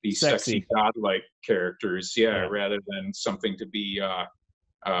these sexy Sexy. godlike characters, yeah, Yeah. rather than something to be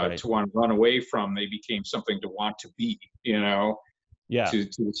Right. to want to run away from. They became something to want to be, Yeah. to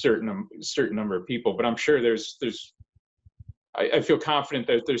a certain number of people. But I'm sure I feel confident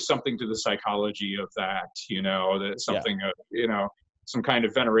that there's something to the psychology of that, that Yeah. something, some kind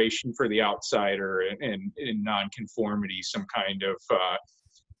of veneration for the outsider, and in nonconformity, some kind of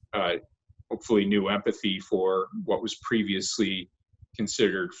hopefully new empathy for what was previously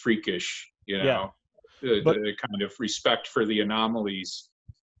considered freakish, Yeah. But the kind of respect for the anomalies.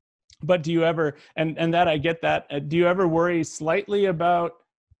 do you ever, and that I get that, do you ever worry slightly about,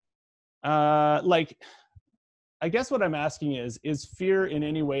 like, I guess what I'm asking is fear in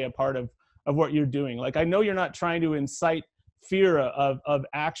any way a part of what you're doing? Like, I know you're not trying to incite fear of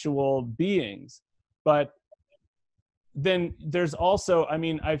actual beings, but then there's also, I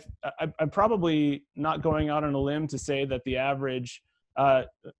mean, I'm probably not going out on a limb to say that the average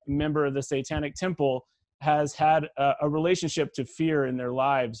member of the Satanic Temple has had a relationship to fear in their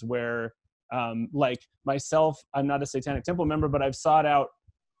lives where, like myself, I'm not a Satanic Temple member, but I've sought out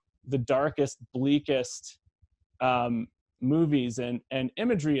the darkest, bleakest movies and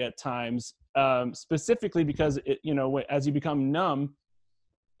imagery at times, specifically because as you become numb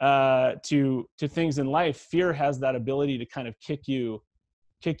to things in life, fear has that ability to kind of kick you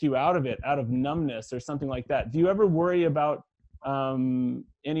out of it, out of numbness or something like that. Do you ever worry about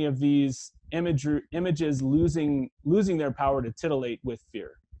any of these images losing their power to titillate with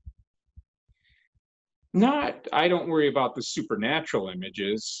fear? I don't worry about the supernatural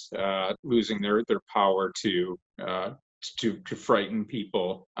images losing their power to frighten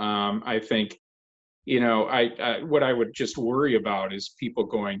people. I think, what I would just worry about is people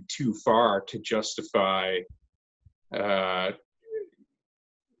going too far to justify uh,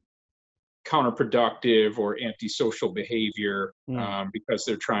 counterproductive or antisocial behavior, Mm, because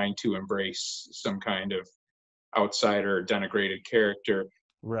they're trying to embrace some kind of outsider denigrated character.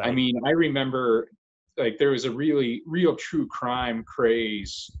 I right. mean, I remember, like, there was a really real true crime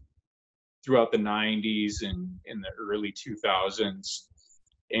craze throughout the 90s and in the early 2000s,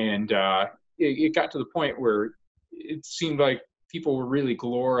 and it got to the point where it seemed like people were really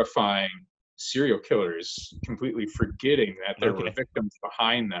glorifying serial killers, completely forgetting that there were Okay. victims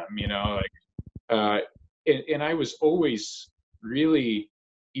behind them. Uh, and I was always really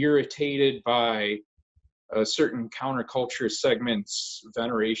irritated by a certain counterculture segment's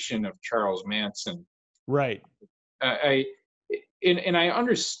veneration of Charles Manson. Right. I and I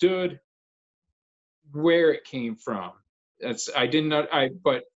understood where it came from. That's I did not I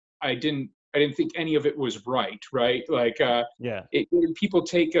but I didn't think any of it was right. Right, like Yeah. people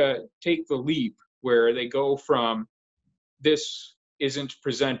take the leap where they go from this isn't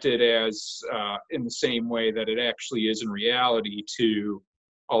presented as in the same way that it actually is in reality to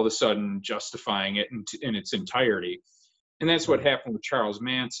all of a sudden justifying it in its entirety. And that's what Right. happened with Charles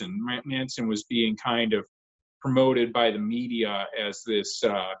Manson. Manson was being kind of promoted by the media as this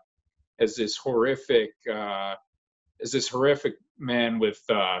horrific man with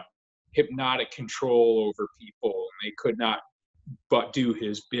hypnotic control over people, and they could not but do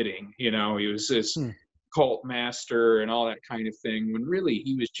his bidding. He was this Hmm. cult master and all that kind of thing. When really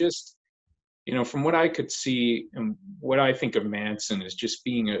he was just, from what I could see and what I think of Manson as just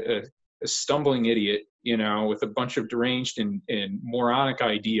being a stumbling idiot, with a bunch of deranged and moronic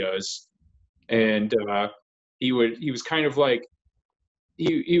ideas. Yeah. And he was kind of like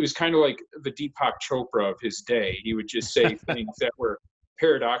he was kind of like the Deepak Chopra of his day. He would just say things that were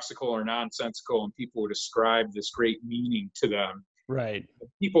paradoxical or nonsensical, and people would ascribe this great meaning to them. Right.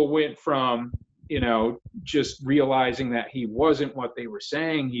 People went from, just realizing that he wasn't what they were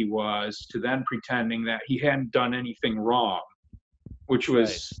saying he was, to then pretending that he hadn't done anything wrong, which Right.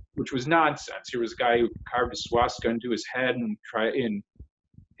 was nonsense. Here was a guy who carved a swastika into his head and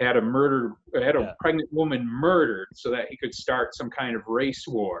had a Yeah. pregnant woman murdered so that he could start some kind of race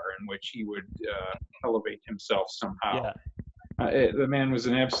war in which he would elevate himself somehow. Yeah. The man was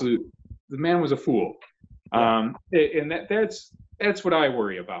a fool. Yeah. And that's what I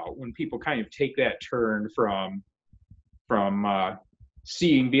worry about, when people kind of take that turn from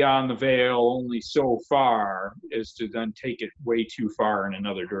seeing beyond the veil only so far, as to then take it way too far in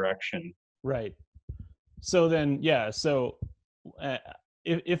another direction. Right. So then, yeah. So uh,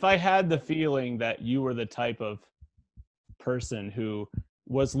 if I had the feeling that you were the type of person who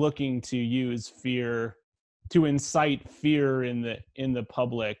was looking to use fear to incite fear in the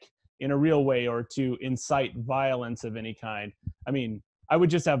public in a real way, or to incite violence of any kind, I mean, I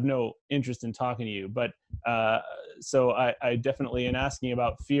would just have no interest in talking to you. But so I definitely, in asking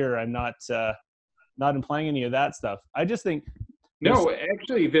about fear, I'm not implying any of that stuff. I just think there's No,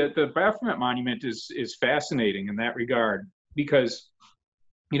 actually, the Baphomet Monument is fascinating in that regard, because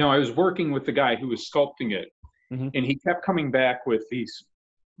I was working with the guy who was sculpting it, Mhm. and he kept coming back with these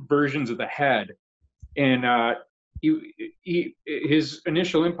versions of the head, and his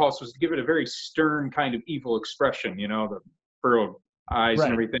initial impulse was to give it a very stern kind of evil expression, the furrowed eyes and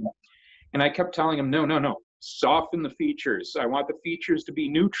Right. everything. And I kept telling him, no, no, no, soften the features. I want the features to be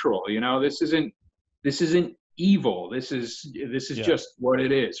neutral. This isn't evil. This is Yeah. just what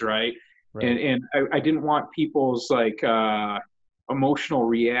it is, right? And Right. and I didn't want people's emotional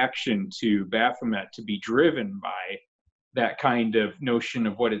reaction to Baphomet to be driven by that kind of notion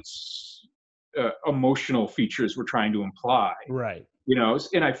of what its emotional features were trying to imply. Right.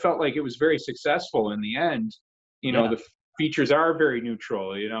 And I felt like it was very successful in the end. Yeah. The features are very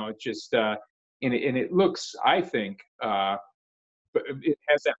neutral. It just and it looks, I think, but it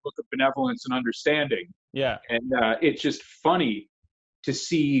has that look of benevolence and understanding, Yeah. and it's just funny to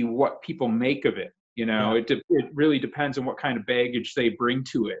see what people make of it. Yeah. It really depends on what kind of baggage they bring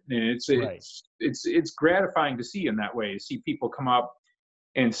to it, and it's Right. it's it's it's gratifying to see in that way. See people come up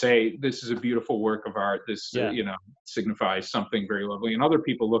and say, "This is a beautiful work of art. This Yeah. signifies something very lovely," and other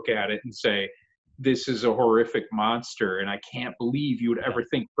people look at it and say, "This is a horrific monster, and I can't believe you would Yeah. ever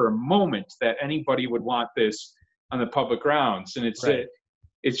think for a moment that anybody would want this on the public grounds." And Right.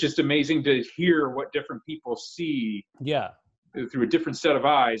 it's just amazing to hear what different people see Yeah. through a different set of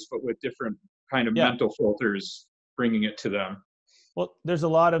eyes, but with different kind of Yeah. mental filters bringing it to them. Well, there's a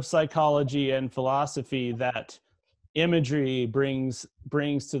lot of psychology and philosophy that imagery brings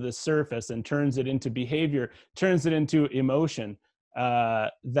to the surface and turns it into behavior, turns it into emotion,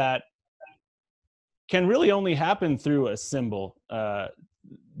 that can really only happen through a symbol,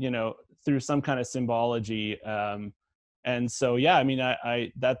 through some kind of symbology. And so, yeah, I mean,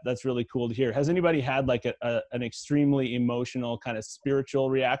 that's really cool to hear. Has anybody had like an extremely emotional kind of spiritual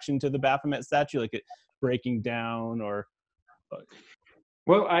reaction to the Baphomet statue, like it breaking down, or?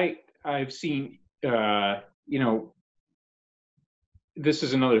 Well, I've seen, this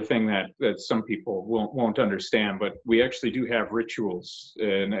is another thing that some people won't understand, but we actually do have rituals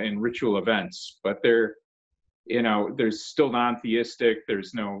and ritual events, but there's still non-theistic.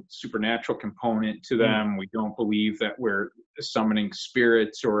 There's no supernatural component to Mm, them. We don't believe that we're summoning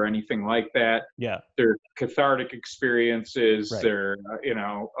spirits or anything like that. yeah. They're cathartic experiences. Right. They're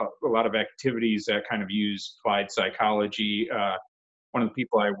a lot of activities that kind of use applied psychology. One of the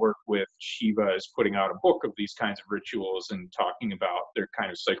people I work with, Shiva, is putting out a book of these kinds of rituals and talking about their kind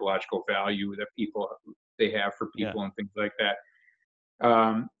of psychological value that they have for Yeah. people and things like that.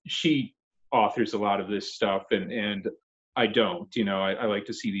 She authors a lot of this stuff, and I don't. I like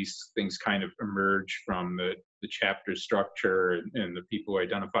to see these things kind of emerge from the chapter structure and the people who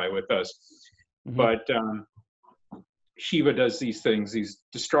identify with us. Hmm. But Shiva does these things, these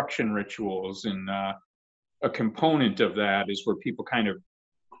destruction rituals, and a component of that is where people kind of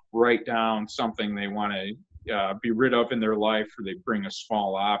write down something they want to be rid of in their life, or they bring a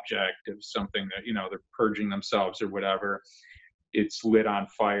small object of something that they're purging themselves or whatever. It's lit on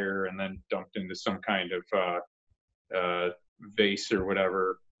fire and then dumped into some kind of vase or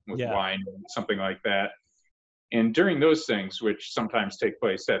whatever with Yeah. wine, something like that. And during those things, which sometimes take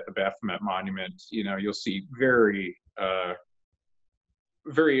place at the Baphomet Monument, you'll see very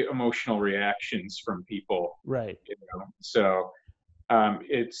very emotional reactions from people. Right. So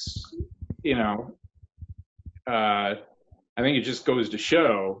it's you know uh, I think it just goes to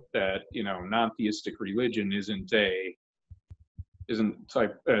show that non-theistic religion isn't a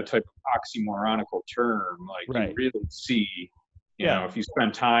type of oxymoronical term. Like, you Right. really see You Yeah. know, if you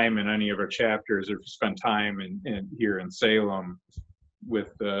spend time in any of our chapters, or if you spend time in here in Salem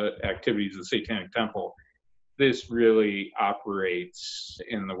with the activities of the Satanic Temple, this really operates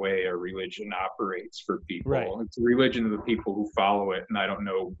in the way a religion operates for Right. people. It's a religion of the people who follow it, and I don't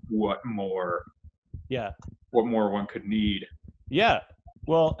know Yeah. what more one could need. Yeah.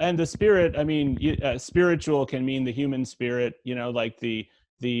 Well, and the spirit, I mean, spiritual can mean the human spirit, like the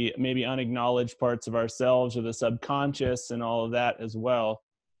maybe unacknowledged parts of ourselves or the subconscious and all of that as well.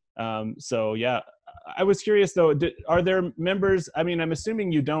 So yeah, I was curious though, are there members, I mean, I'm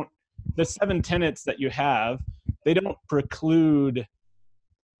assuming you don't, the 7 tenets that you have, they don't preclude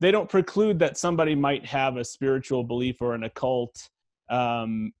that somebody might have a spiritual belief or an occult,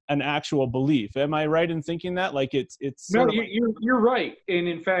 an actual belief. Am I right in thinking that? Like it's No, sort of like, you're right, and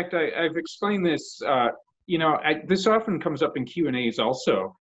in fact, I've explained this. This often comes up in Q&As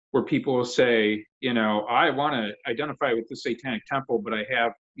also, where people will say, I want to identify with the Satanic Temple, but I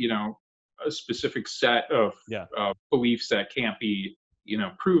have, a specific set of yeah, beliefs that can't be,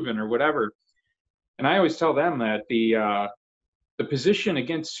 proven or whatever. And I always tell them that the position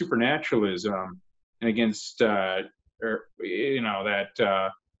against supernaturalism and against, that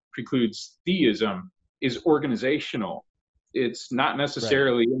precludes theism is organizational. It's not right,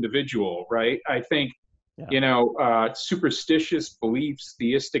 necessarily individual, right? I think, yeah, superstitious beliefs,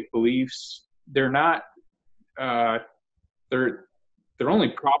 theistic beliefs, they're not, uh, they're only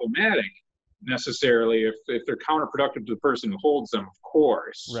problematic necessarily if they're counterproductive to the person who holds them, of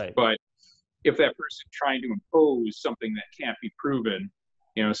course. right, But if that person trying to impose something that can't be proven,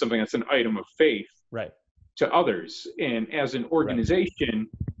 something that's an item of faith right, to others, and as an right, organization,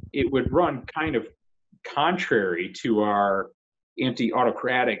 it would run kind of contrary to our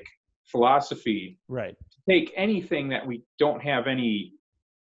anti-autocratic philosophy right, to take anything that we don't have any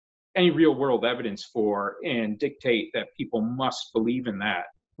real world evidence for and dictate that people must believe in that.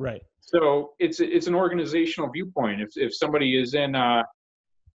 right, So it's an organizational viewpoint. If somebody is in a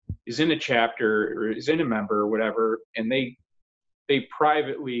chapter or is in a member or whatever, and they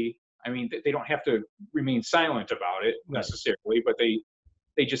privately, I mean, they don't have to remain silent about it right, necessarily, but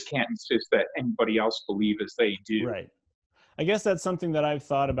they just can't insist that anybody else believe as they do. right. I guess that's something that I've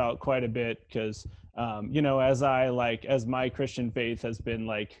thought about quite a bit because, as my Christian faith has been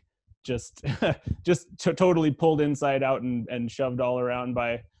like just totally pulled inside out and shoved all around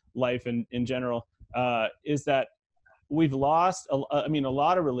by life in general, is that we've lost. I mean, a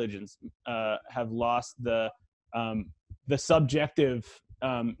lot of religions have lost the subjective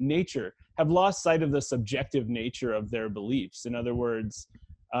nature, have lost sight of the subjective nature of their beliefs. In other words,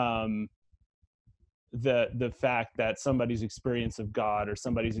 um, the fact that somebody's experience of God or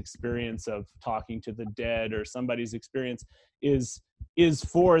somebody's experience of talking to the dead or somebody's experience is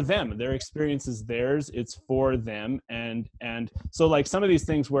for them. Their experience is theirs, it's for them. And so like some of these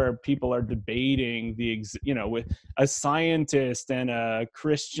things where people are debating with a scientist and a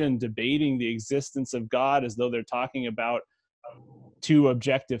Christian debating the existence of God as though they're talking about two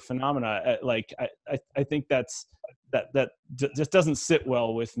objective phenomena, I think that just doesn't sit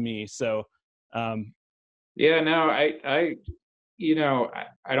well with me. So Yeah, no, I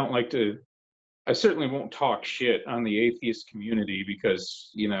don't like to. I certainly won't talk shit on the atheist community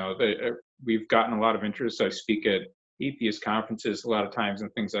because we've gotten a lot of interest. I speak at atheist conferences a lot of times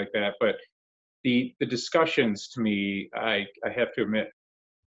and things like that. But the discussions to me, I have to admit,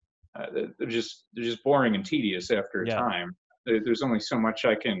 they're just boring and tedious after a yeah, time. There's only so much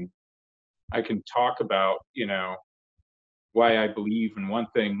I can talk about. Why I believe in one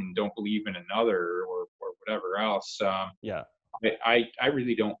thing and don't believe in another, or whatever else. yeah, I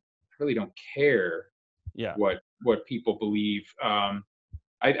really don't care yeah, what people believe.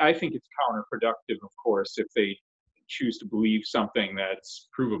 I think it's counterproductive, of course, if they choose to believe something that's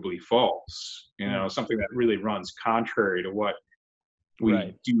provably false. Something that really runs contrary to what we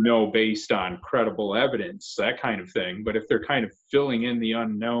right, do know based on credible evidence, that kind of thing. But if they're kind of filling in the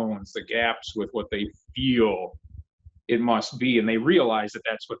unknowns, the gaps with what they feel it must be, and they realize that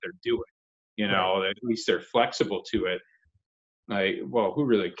that's what they're doing, right, at least they're flexible to it. Like, well, who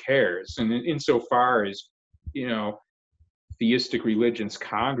really cares? And insofar as, you know, theistic religions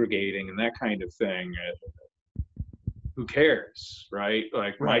congregating and that kind of thing, who cares, right?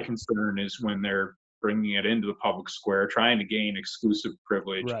 Like, my right, concern is when they're bringing it into the public square, trying to gain exclusive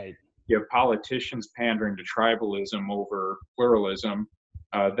privilege. right, You have politicians pandering to tribalism over pluralism,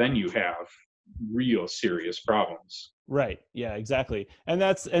 then you have real serious problems. right. Yeah, exactly. And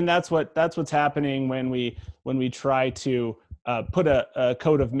that's what's happening when we try to put a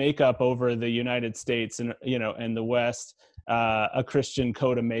coat of makeup over the United States and the West, a Christian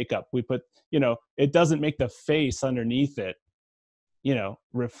coat of makeup. We put, it doesn't make the face underneath it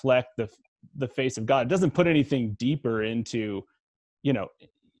reflect the face of God. It doesn't put anything deeper into,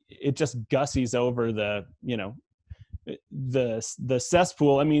 it just gussies over the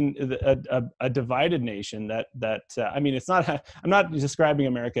cesspool. I mean, a divided nation that I mean, it's not. I'm not describing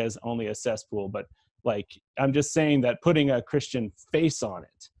America as only a cesspool, but like I'm just saying that putting a Christian face on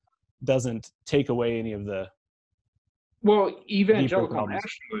it doesn't take away any of the Well, deeper evangelical problems.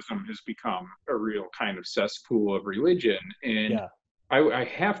 nationalism has become a real kind of cesspool of religion, and Yeah. I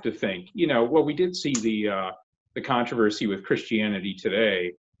have to think, well, we did see the controversy with Christianity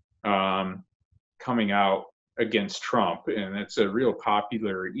Today coming out against Trump, and it's a real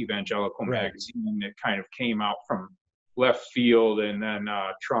popular evangelical Right. magazine that kind of came out from left field, and then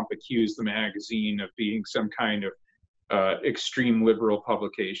Trump accused the magazine of being some kind of extreme liberal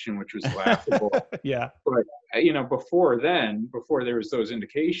publication, which was laughable. Yeah. But before there was those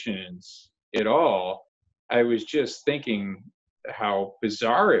indications at all, I was just thinking how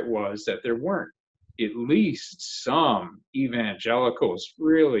bizarre it was that there weren't at least some evangelicals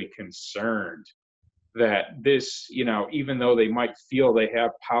really concerned that this, even though they might feel they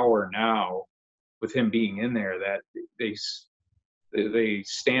have power now with him being in there, that they they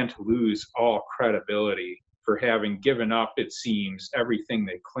stand to lose all credibility for having given up, it seems, everything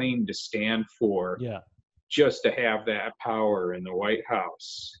they claim to stand for Yeah. just to have that power in the White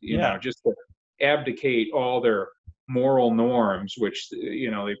House, Yeah. just to abdicate all their moral norms, which,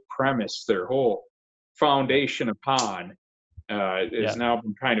 they premise their whole Right. foundation upon, has Yeah. now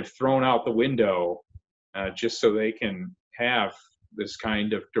been kind of thrown out the window, just so they can have this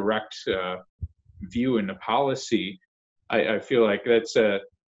kind of direct view into policy. I feel like that's and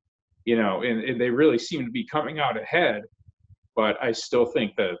they really seem to be coming out ahead, but I still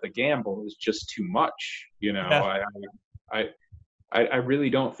think that the gamble is just too much. Yeah. I I really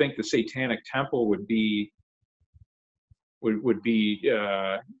don't think the Satanic Temple would be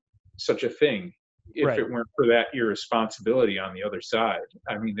such a thing if Right. it weren't for that irresponsibility on the other side.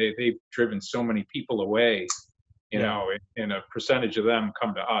 I mean, they've driven so many people away, Yeah. and a percentage of them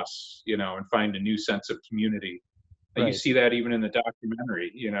come to us, and find a new sense of community. And you Right. see that even in the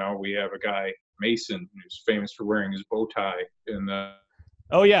documentary. We have a guy, Mason, who's famous for wearing his bow tie in the.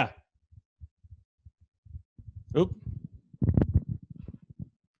 Oh yeah. Oop.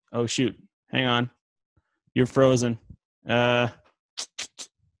 Oh shoot. Hang on. You're frozen. Uh.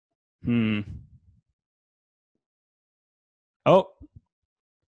 Hmm. Oh.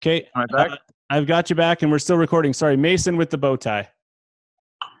 Okay. Am I back? I've got you back, and we're still recording. Sorry, Mason with the bow tie.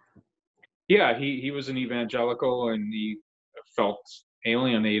 Yeah, he was an evangelical, and he felt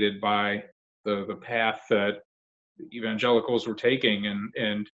alienated by the path that evangelicals were taking,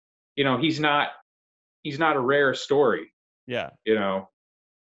 and he's not a rare story. Yeah. You know,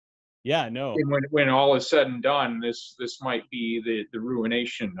 Yeah. No. and when all is said and done, this might be the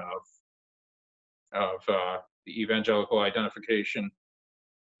ruination of the evangelical identification.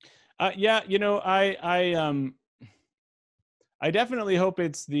 Yeah. I definitely hope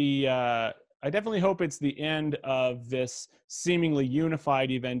it's the I definitely hope it's the end of this seemingly unified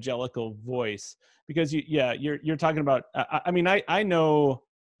evangelical voice, because you're talking about. I mean, I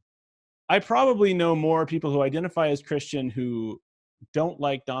probably know more people who identify as Christian who don't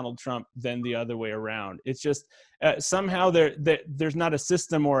like Donald Trump than the other way around. It's just somehow there's not a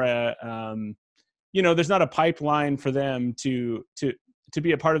system or there's not a pipeline for them to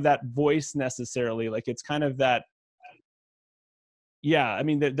be a part of that voice necessarily. Like it's kind of that. Yeah, I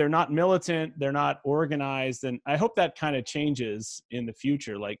mean, they're not militant, they're not organized, and I hope that kind of changes in the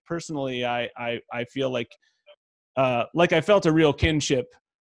future. Like personally, I feel like I felt a real kinship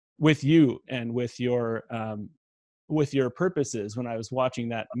with you and with your purposes when I was watching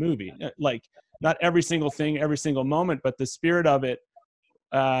that movie. Like not every single thing, every single moment, but the spirit of it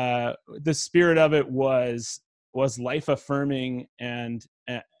was life affirming, and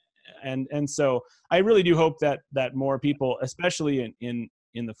so I really do hope that more people, especially in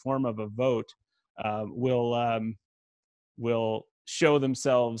the form of a vote, will show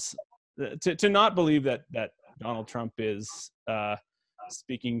themselves to not believe that Donald Trump is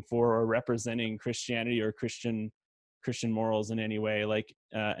speaking for or representing Christianity or Christian morals in any way, like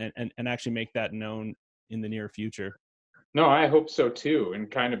and actually make that known in the near future. No, I hope so too. And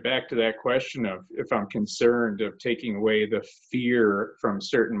kind of back to that question of if I'm concerned of taking away the fear from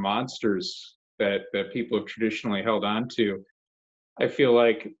certain monsters that people have traditionally held on to. I feel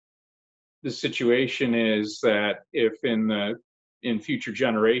like the situation is that if in future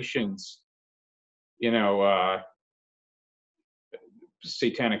generations, you know,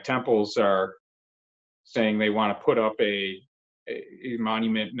 satanic temples are saying they want to put up a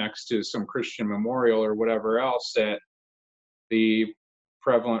monument next to some Christian memorial or whatever else, that the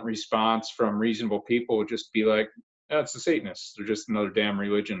prevalent response from reasonable people would just be like, oh, it's the Satanists. They're just another damn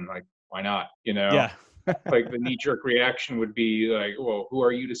religion. Like, why not? You know, Yeah. like the knee jerk reaction would be like, well, who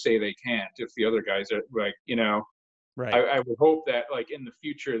are you to say they can't if the other guys are like, you know, Right. I would hope that like in the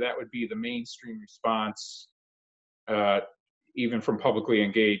future, that would be the mainstream response, uh, even from publicly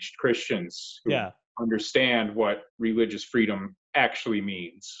engaged Christians who Yeah. understand what religious freedom actually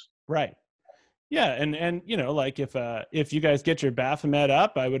means. Right. Yeah. And, you know, like if you guys get your Baphomet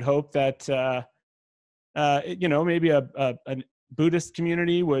up, I would hope that, you know, maybe a Buddhist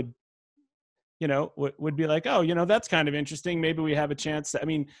community would, you know, would be like, oh, you know, that's kind of interesting. Maybe we have a chance to, I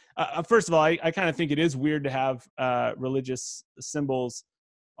mean, first of all, I kind of think it is weird to have religious symbols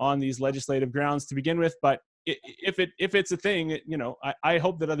on these legislative grounds to begin with. But if it's a thing, you know, I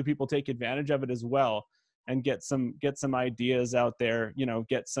hope that other people take advantage of it as well and get some ideas out there, you know,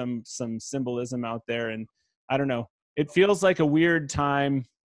 get some symbolism out there. And I don't know, it feels like a weird time.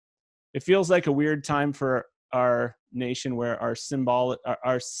 It feels like a weird time for our nation where our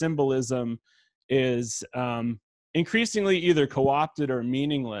symbolism is increasingly either co-opted or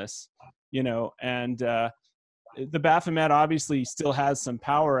meaningless, you know, and the Baphomet obviously still has some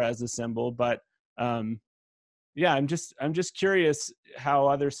power as a symbol, but yeah, I'm just curious how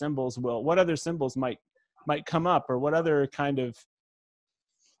what other symbols might come up, or what other kind of,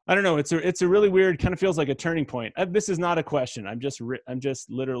 I don't know. It's a really weird, kind of feels like a turning point. This is not a question. I'm just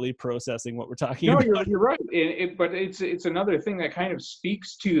literally processing what we're talking No, about. you're right. But it's another thing that kind of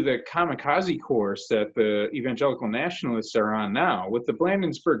speaks to the kamikaze course that the evangelical nationalists are on now with the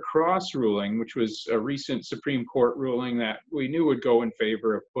Blandensburg Cross ruling, which was a recent Supreme Court ruling that we knew would go in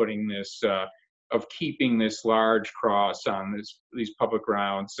favor of putting this of keeping this large cross on these public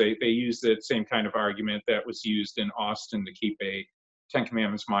grounds. They used the same kind of argument that was used in Austin to keep a Ten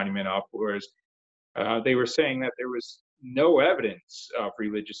Commandments monument up, whereas they were saying that there was no evidence of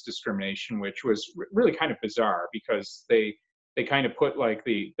religious discrimination, which was really kind of bizarre because they kind of put like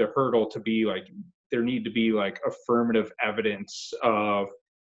the hurdle to be like there need to be like affirmative evidence of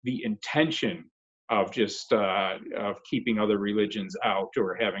the intention of just of keeping other religions out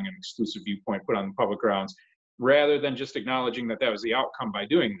or having an exclusive viewpoint put on the public grounds, rather than just acknowledging that that was the outcome by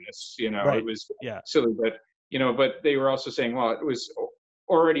doing this. You know, it Right. was Yeah. silly, but you know, but they were also saying, well, it was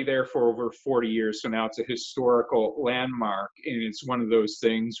already there for over 40 years, so now it's a historical landmark, and it's one of those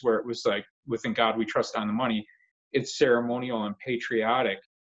things where it was like, within God we trust on the money. It's ceremonial and patriotic.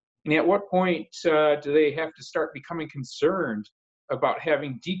 And at what point do they have to start becoming concerned about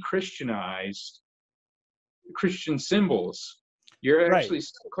having de-Christianized Christian symbols? You're Right. actually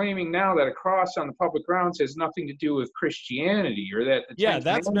claiming now that a cross on the public grounds has nothing to do with Christianity, or that the Yeah, Ten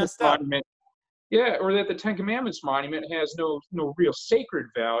that's Commandments messed up. monument, yeah, or that the Ten Commandments monument has no real sacred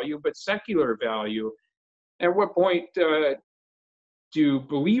value, but secular value. At what point do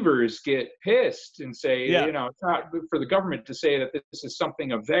believers get pissed and say, Yeah. you know, it's not good for the government to say that this is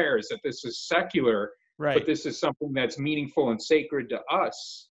something of theirs, that this is secular, but Right. this is something that's meaningful and sacred to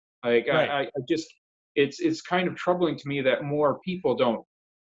us? Like Right. I just, it's kind of troubling to me that more people don't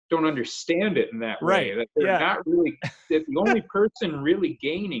understand it in that way. Right. That they're Yeah. not really, that the only person really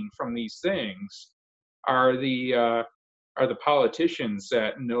gaining from these things are the politicians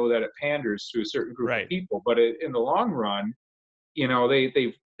that know that it panders to a certain group of Right. people. But in the long run, you know,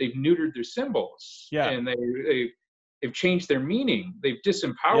 they've neutered their symbols, Yeah. and they've changed their meaning. They've Yeah.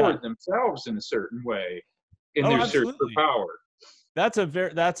 disempowered themselves in a certain way in Oh, their search for absolutely. power. That's a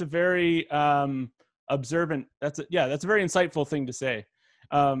very observant. That's a very insightful thing to say.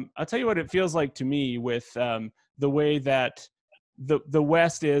 I'll tell you what it feels like to me with the way that the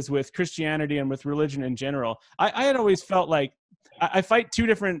West is with Christianity and with religion in general. I had always felt like I fight two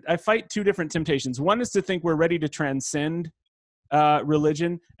different temptations. One is to think we're ready to transcend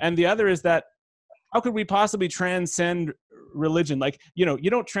religion, and the other is that how could we possibly transcend religion? Like, you know, you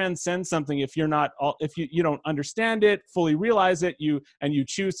don't transcend something if you're not all, if you don't understand it, fully realize it, you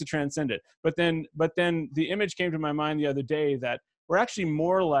choose to transcend it. But then the image came to my mind the other day that we're actually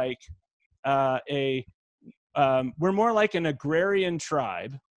more like we're more like an agrarian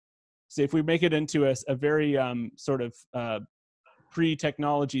tribe. So if we make it into a very sort of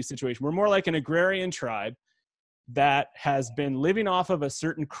pre-technology situation, we're more like an agrarian tribe that has been living off of a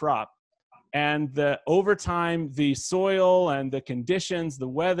certain crop, and over time the soil and the conditions, the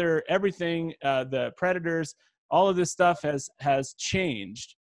weather, everything, the predators, all of this stuff has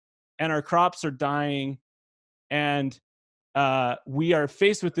changed, and our crops are dying, and we are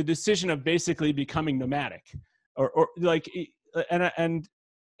faced with the decision of basically becoming nomadic, or like, and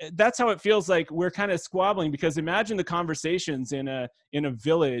that's how it feels like we're kind of squabbling, because imagine the conversations in a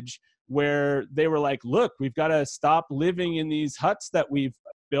village where they were like, look, we've got to stop living in these huts that we've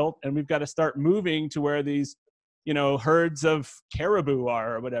built, and we've got to start moving to where these, herds of caribou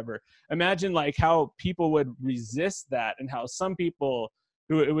are, or whatever. Imagine like how people would resist that, and how some people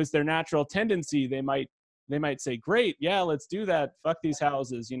who it was their natural tendency, they might say, great, yeah, let's do that, fuck these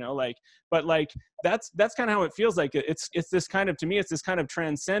houses, like. But like that's kind of how it feels like. It's this kind of, to me, it's this kind of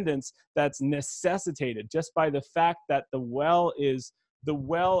transcendence that's necessitated just by the fact that the well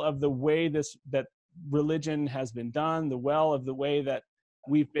of the way that religion has been done, the well of the way that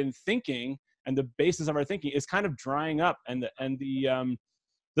we've been thinking, and the basis of our thinking is kind of drying up, and the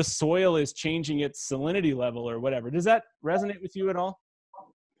soil is changing its salinity level or whatever. Does that resonate with you at all?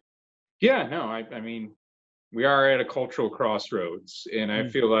 Yeah, no, I mean, we are at a cultural crossroads, and I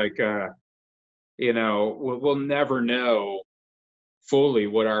Mm, feel like we'll never know fully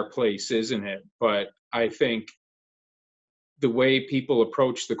what our place is in it. But I think the way people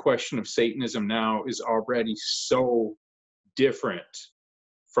approach the question of Satanism now is already so different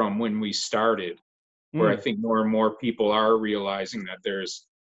from when we started, where I mm, think more and more people are realizing that there's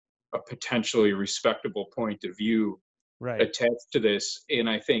a potentially respectable point of view right. attached to this. And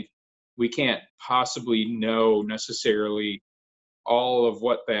I think we can't possibly know necessarily all of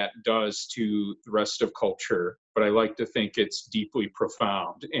what that does to the rest of culture, but I like to think it's deeply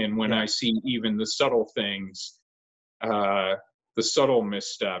profound. And when Yeah. I see even the subtle things, uh, the subtle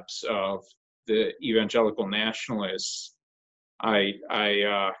missteps of the evangelical nationalists, I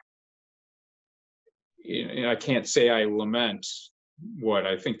I can't say I lament what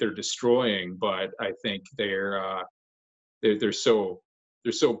I think they're destroying, but I think they're so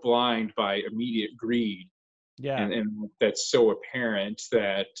blind by immediate greed, Yeah. and that's so apparent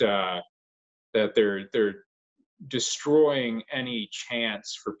that that they're destroying any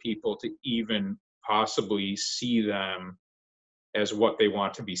chance for people to even possibly see them as what they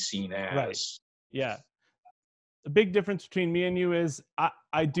want to be seen Right. as. Yeah. The big difference between me and you is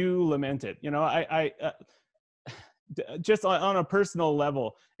I do lament it. Just on a personal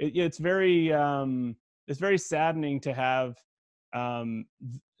level, it's very saddening to have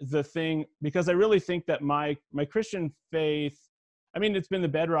the thing, because I really think that my Christian faith, I mean, it's been the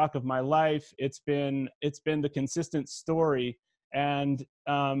bedrock of my life. It's been the consistent story. And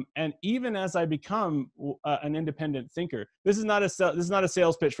even as I become an independent thinker, this is not a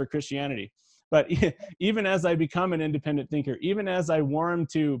sales pitch for Christianity, but even as I become an independent thinker, even as I warm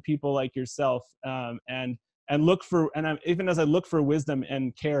to people like yourself, even as I look for wisdom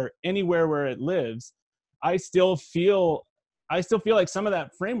and care anywhere where it lives, I still feel like some of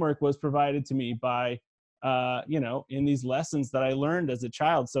that framework was provided to me by in these lessons that I learned as a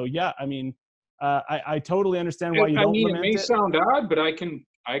child. So yeah, I mean, I totally understand why you I don't mean, it lament may it. sound odd, but I can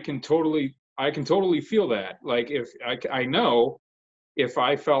totally feel that. Like, if I know, if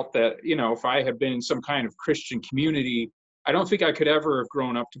I felt that, if I had been in some kind of Christian community, I don't think I could ever have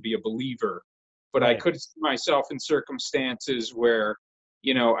grown up to be a believer, but I Right. could see myself in circumstances where,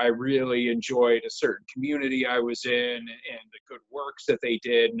 I really enjoyed a certain community I was in, and the good works that they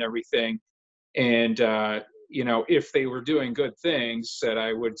did and everything. And, if they were doing good things that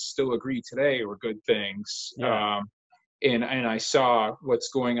I would still agree today were good things, Yeah. and I saw what's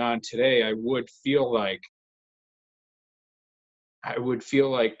going on today, I would feel like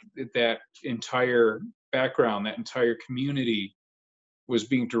that entire background, that entire community was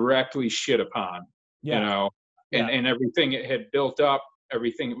being directly shit upon, you Yeah. know, and Yeah. everything it had built up,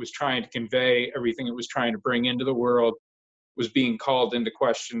 everything it was trying to convey, everything it was trying to bring into the world was being called into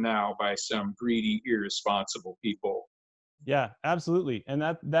question now by some greedy, irresponsible people. Yeah. Absolutely. And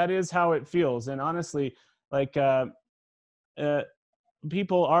that is how it feels. And honestly, like uh,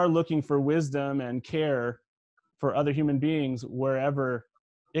 people are looking for wisdom and care for other human beings wherever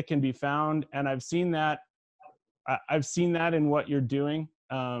it can be found. And I've seen that in what you're doing.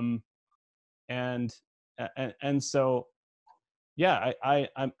 And so yeah,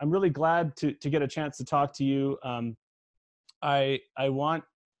 I'm really glad to get a chance to talk to you. I want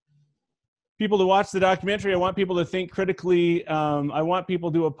people to watch the documentary. I want people to think critically. I want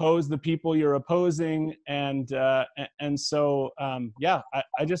people to oppose the people you're opposing. And so yeah,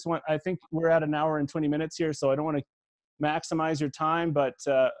 I think we're at an hour and 20 minutes here, so I don't want to maximize your time, but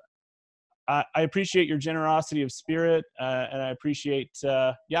I appreciate your generosity of spirit, and I appreciate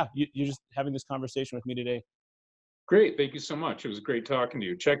you just having this conversation with me today. Great. Thank you so much. It was great talking to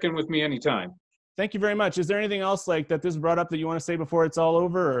you. Check in with me anytime. Thank you very much. Is there anything else like that this brought up that you want to say before it's all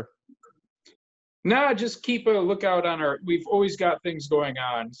over? Or? Nah, just keep a lookout on we've always got things going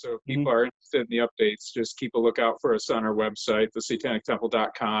on. So if Mhm. people are interested in the updates, just keep a lookout for us on our website,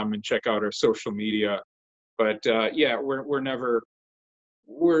 thesatanictemple.com, and check out our social media. But yeah, we're never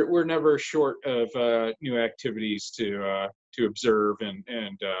we're never short of new activities to observe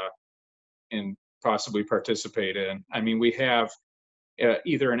and possibly participate in. I mean, we have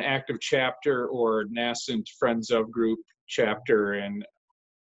either an active chapter or nascent Friends of Group chapter in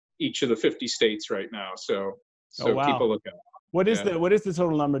each of the 50 states right now. So Oh, keep a wow. lookout. What is Yeah. the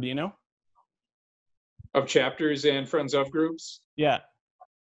total number? Do you know? Of chapters and Friends of Groups? Yeah.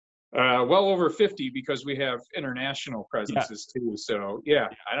 Well over 50, because we have international Yeah. presences too. So yeah,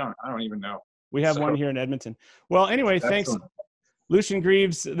 I don't even know. We have So one here in Edmonton. Well, anyway, thanks, excellent. Lucien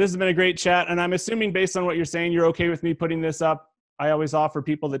Greaves. This has been a great chat. And I'm assuming based on what you're saying, you're okay with me putting this up. I always offer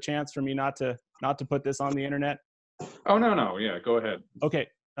people the chance for me not to put this on the internet. Oh, no. Yeah, go ahead. Okay.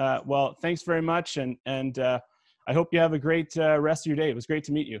 Well, thanks very much. And I hope you have a great rest of your day. It was great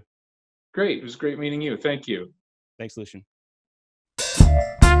to meet you. Great. It was great meeting you. Thank you. Thanks, Lucien.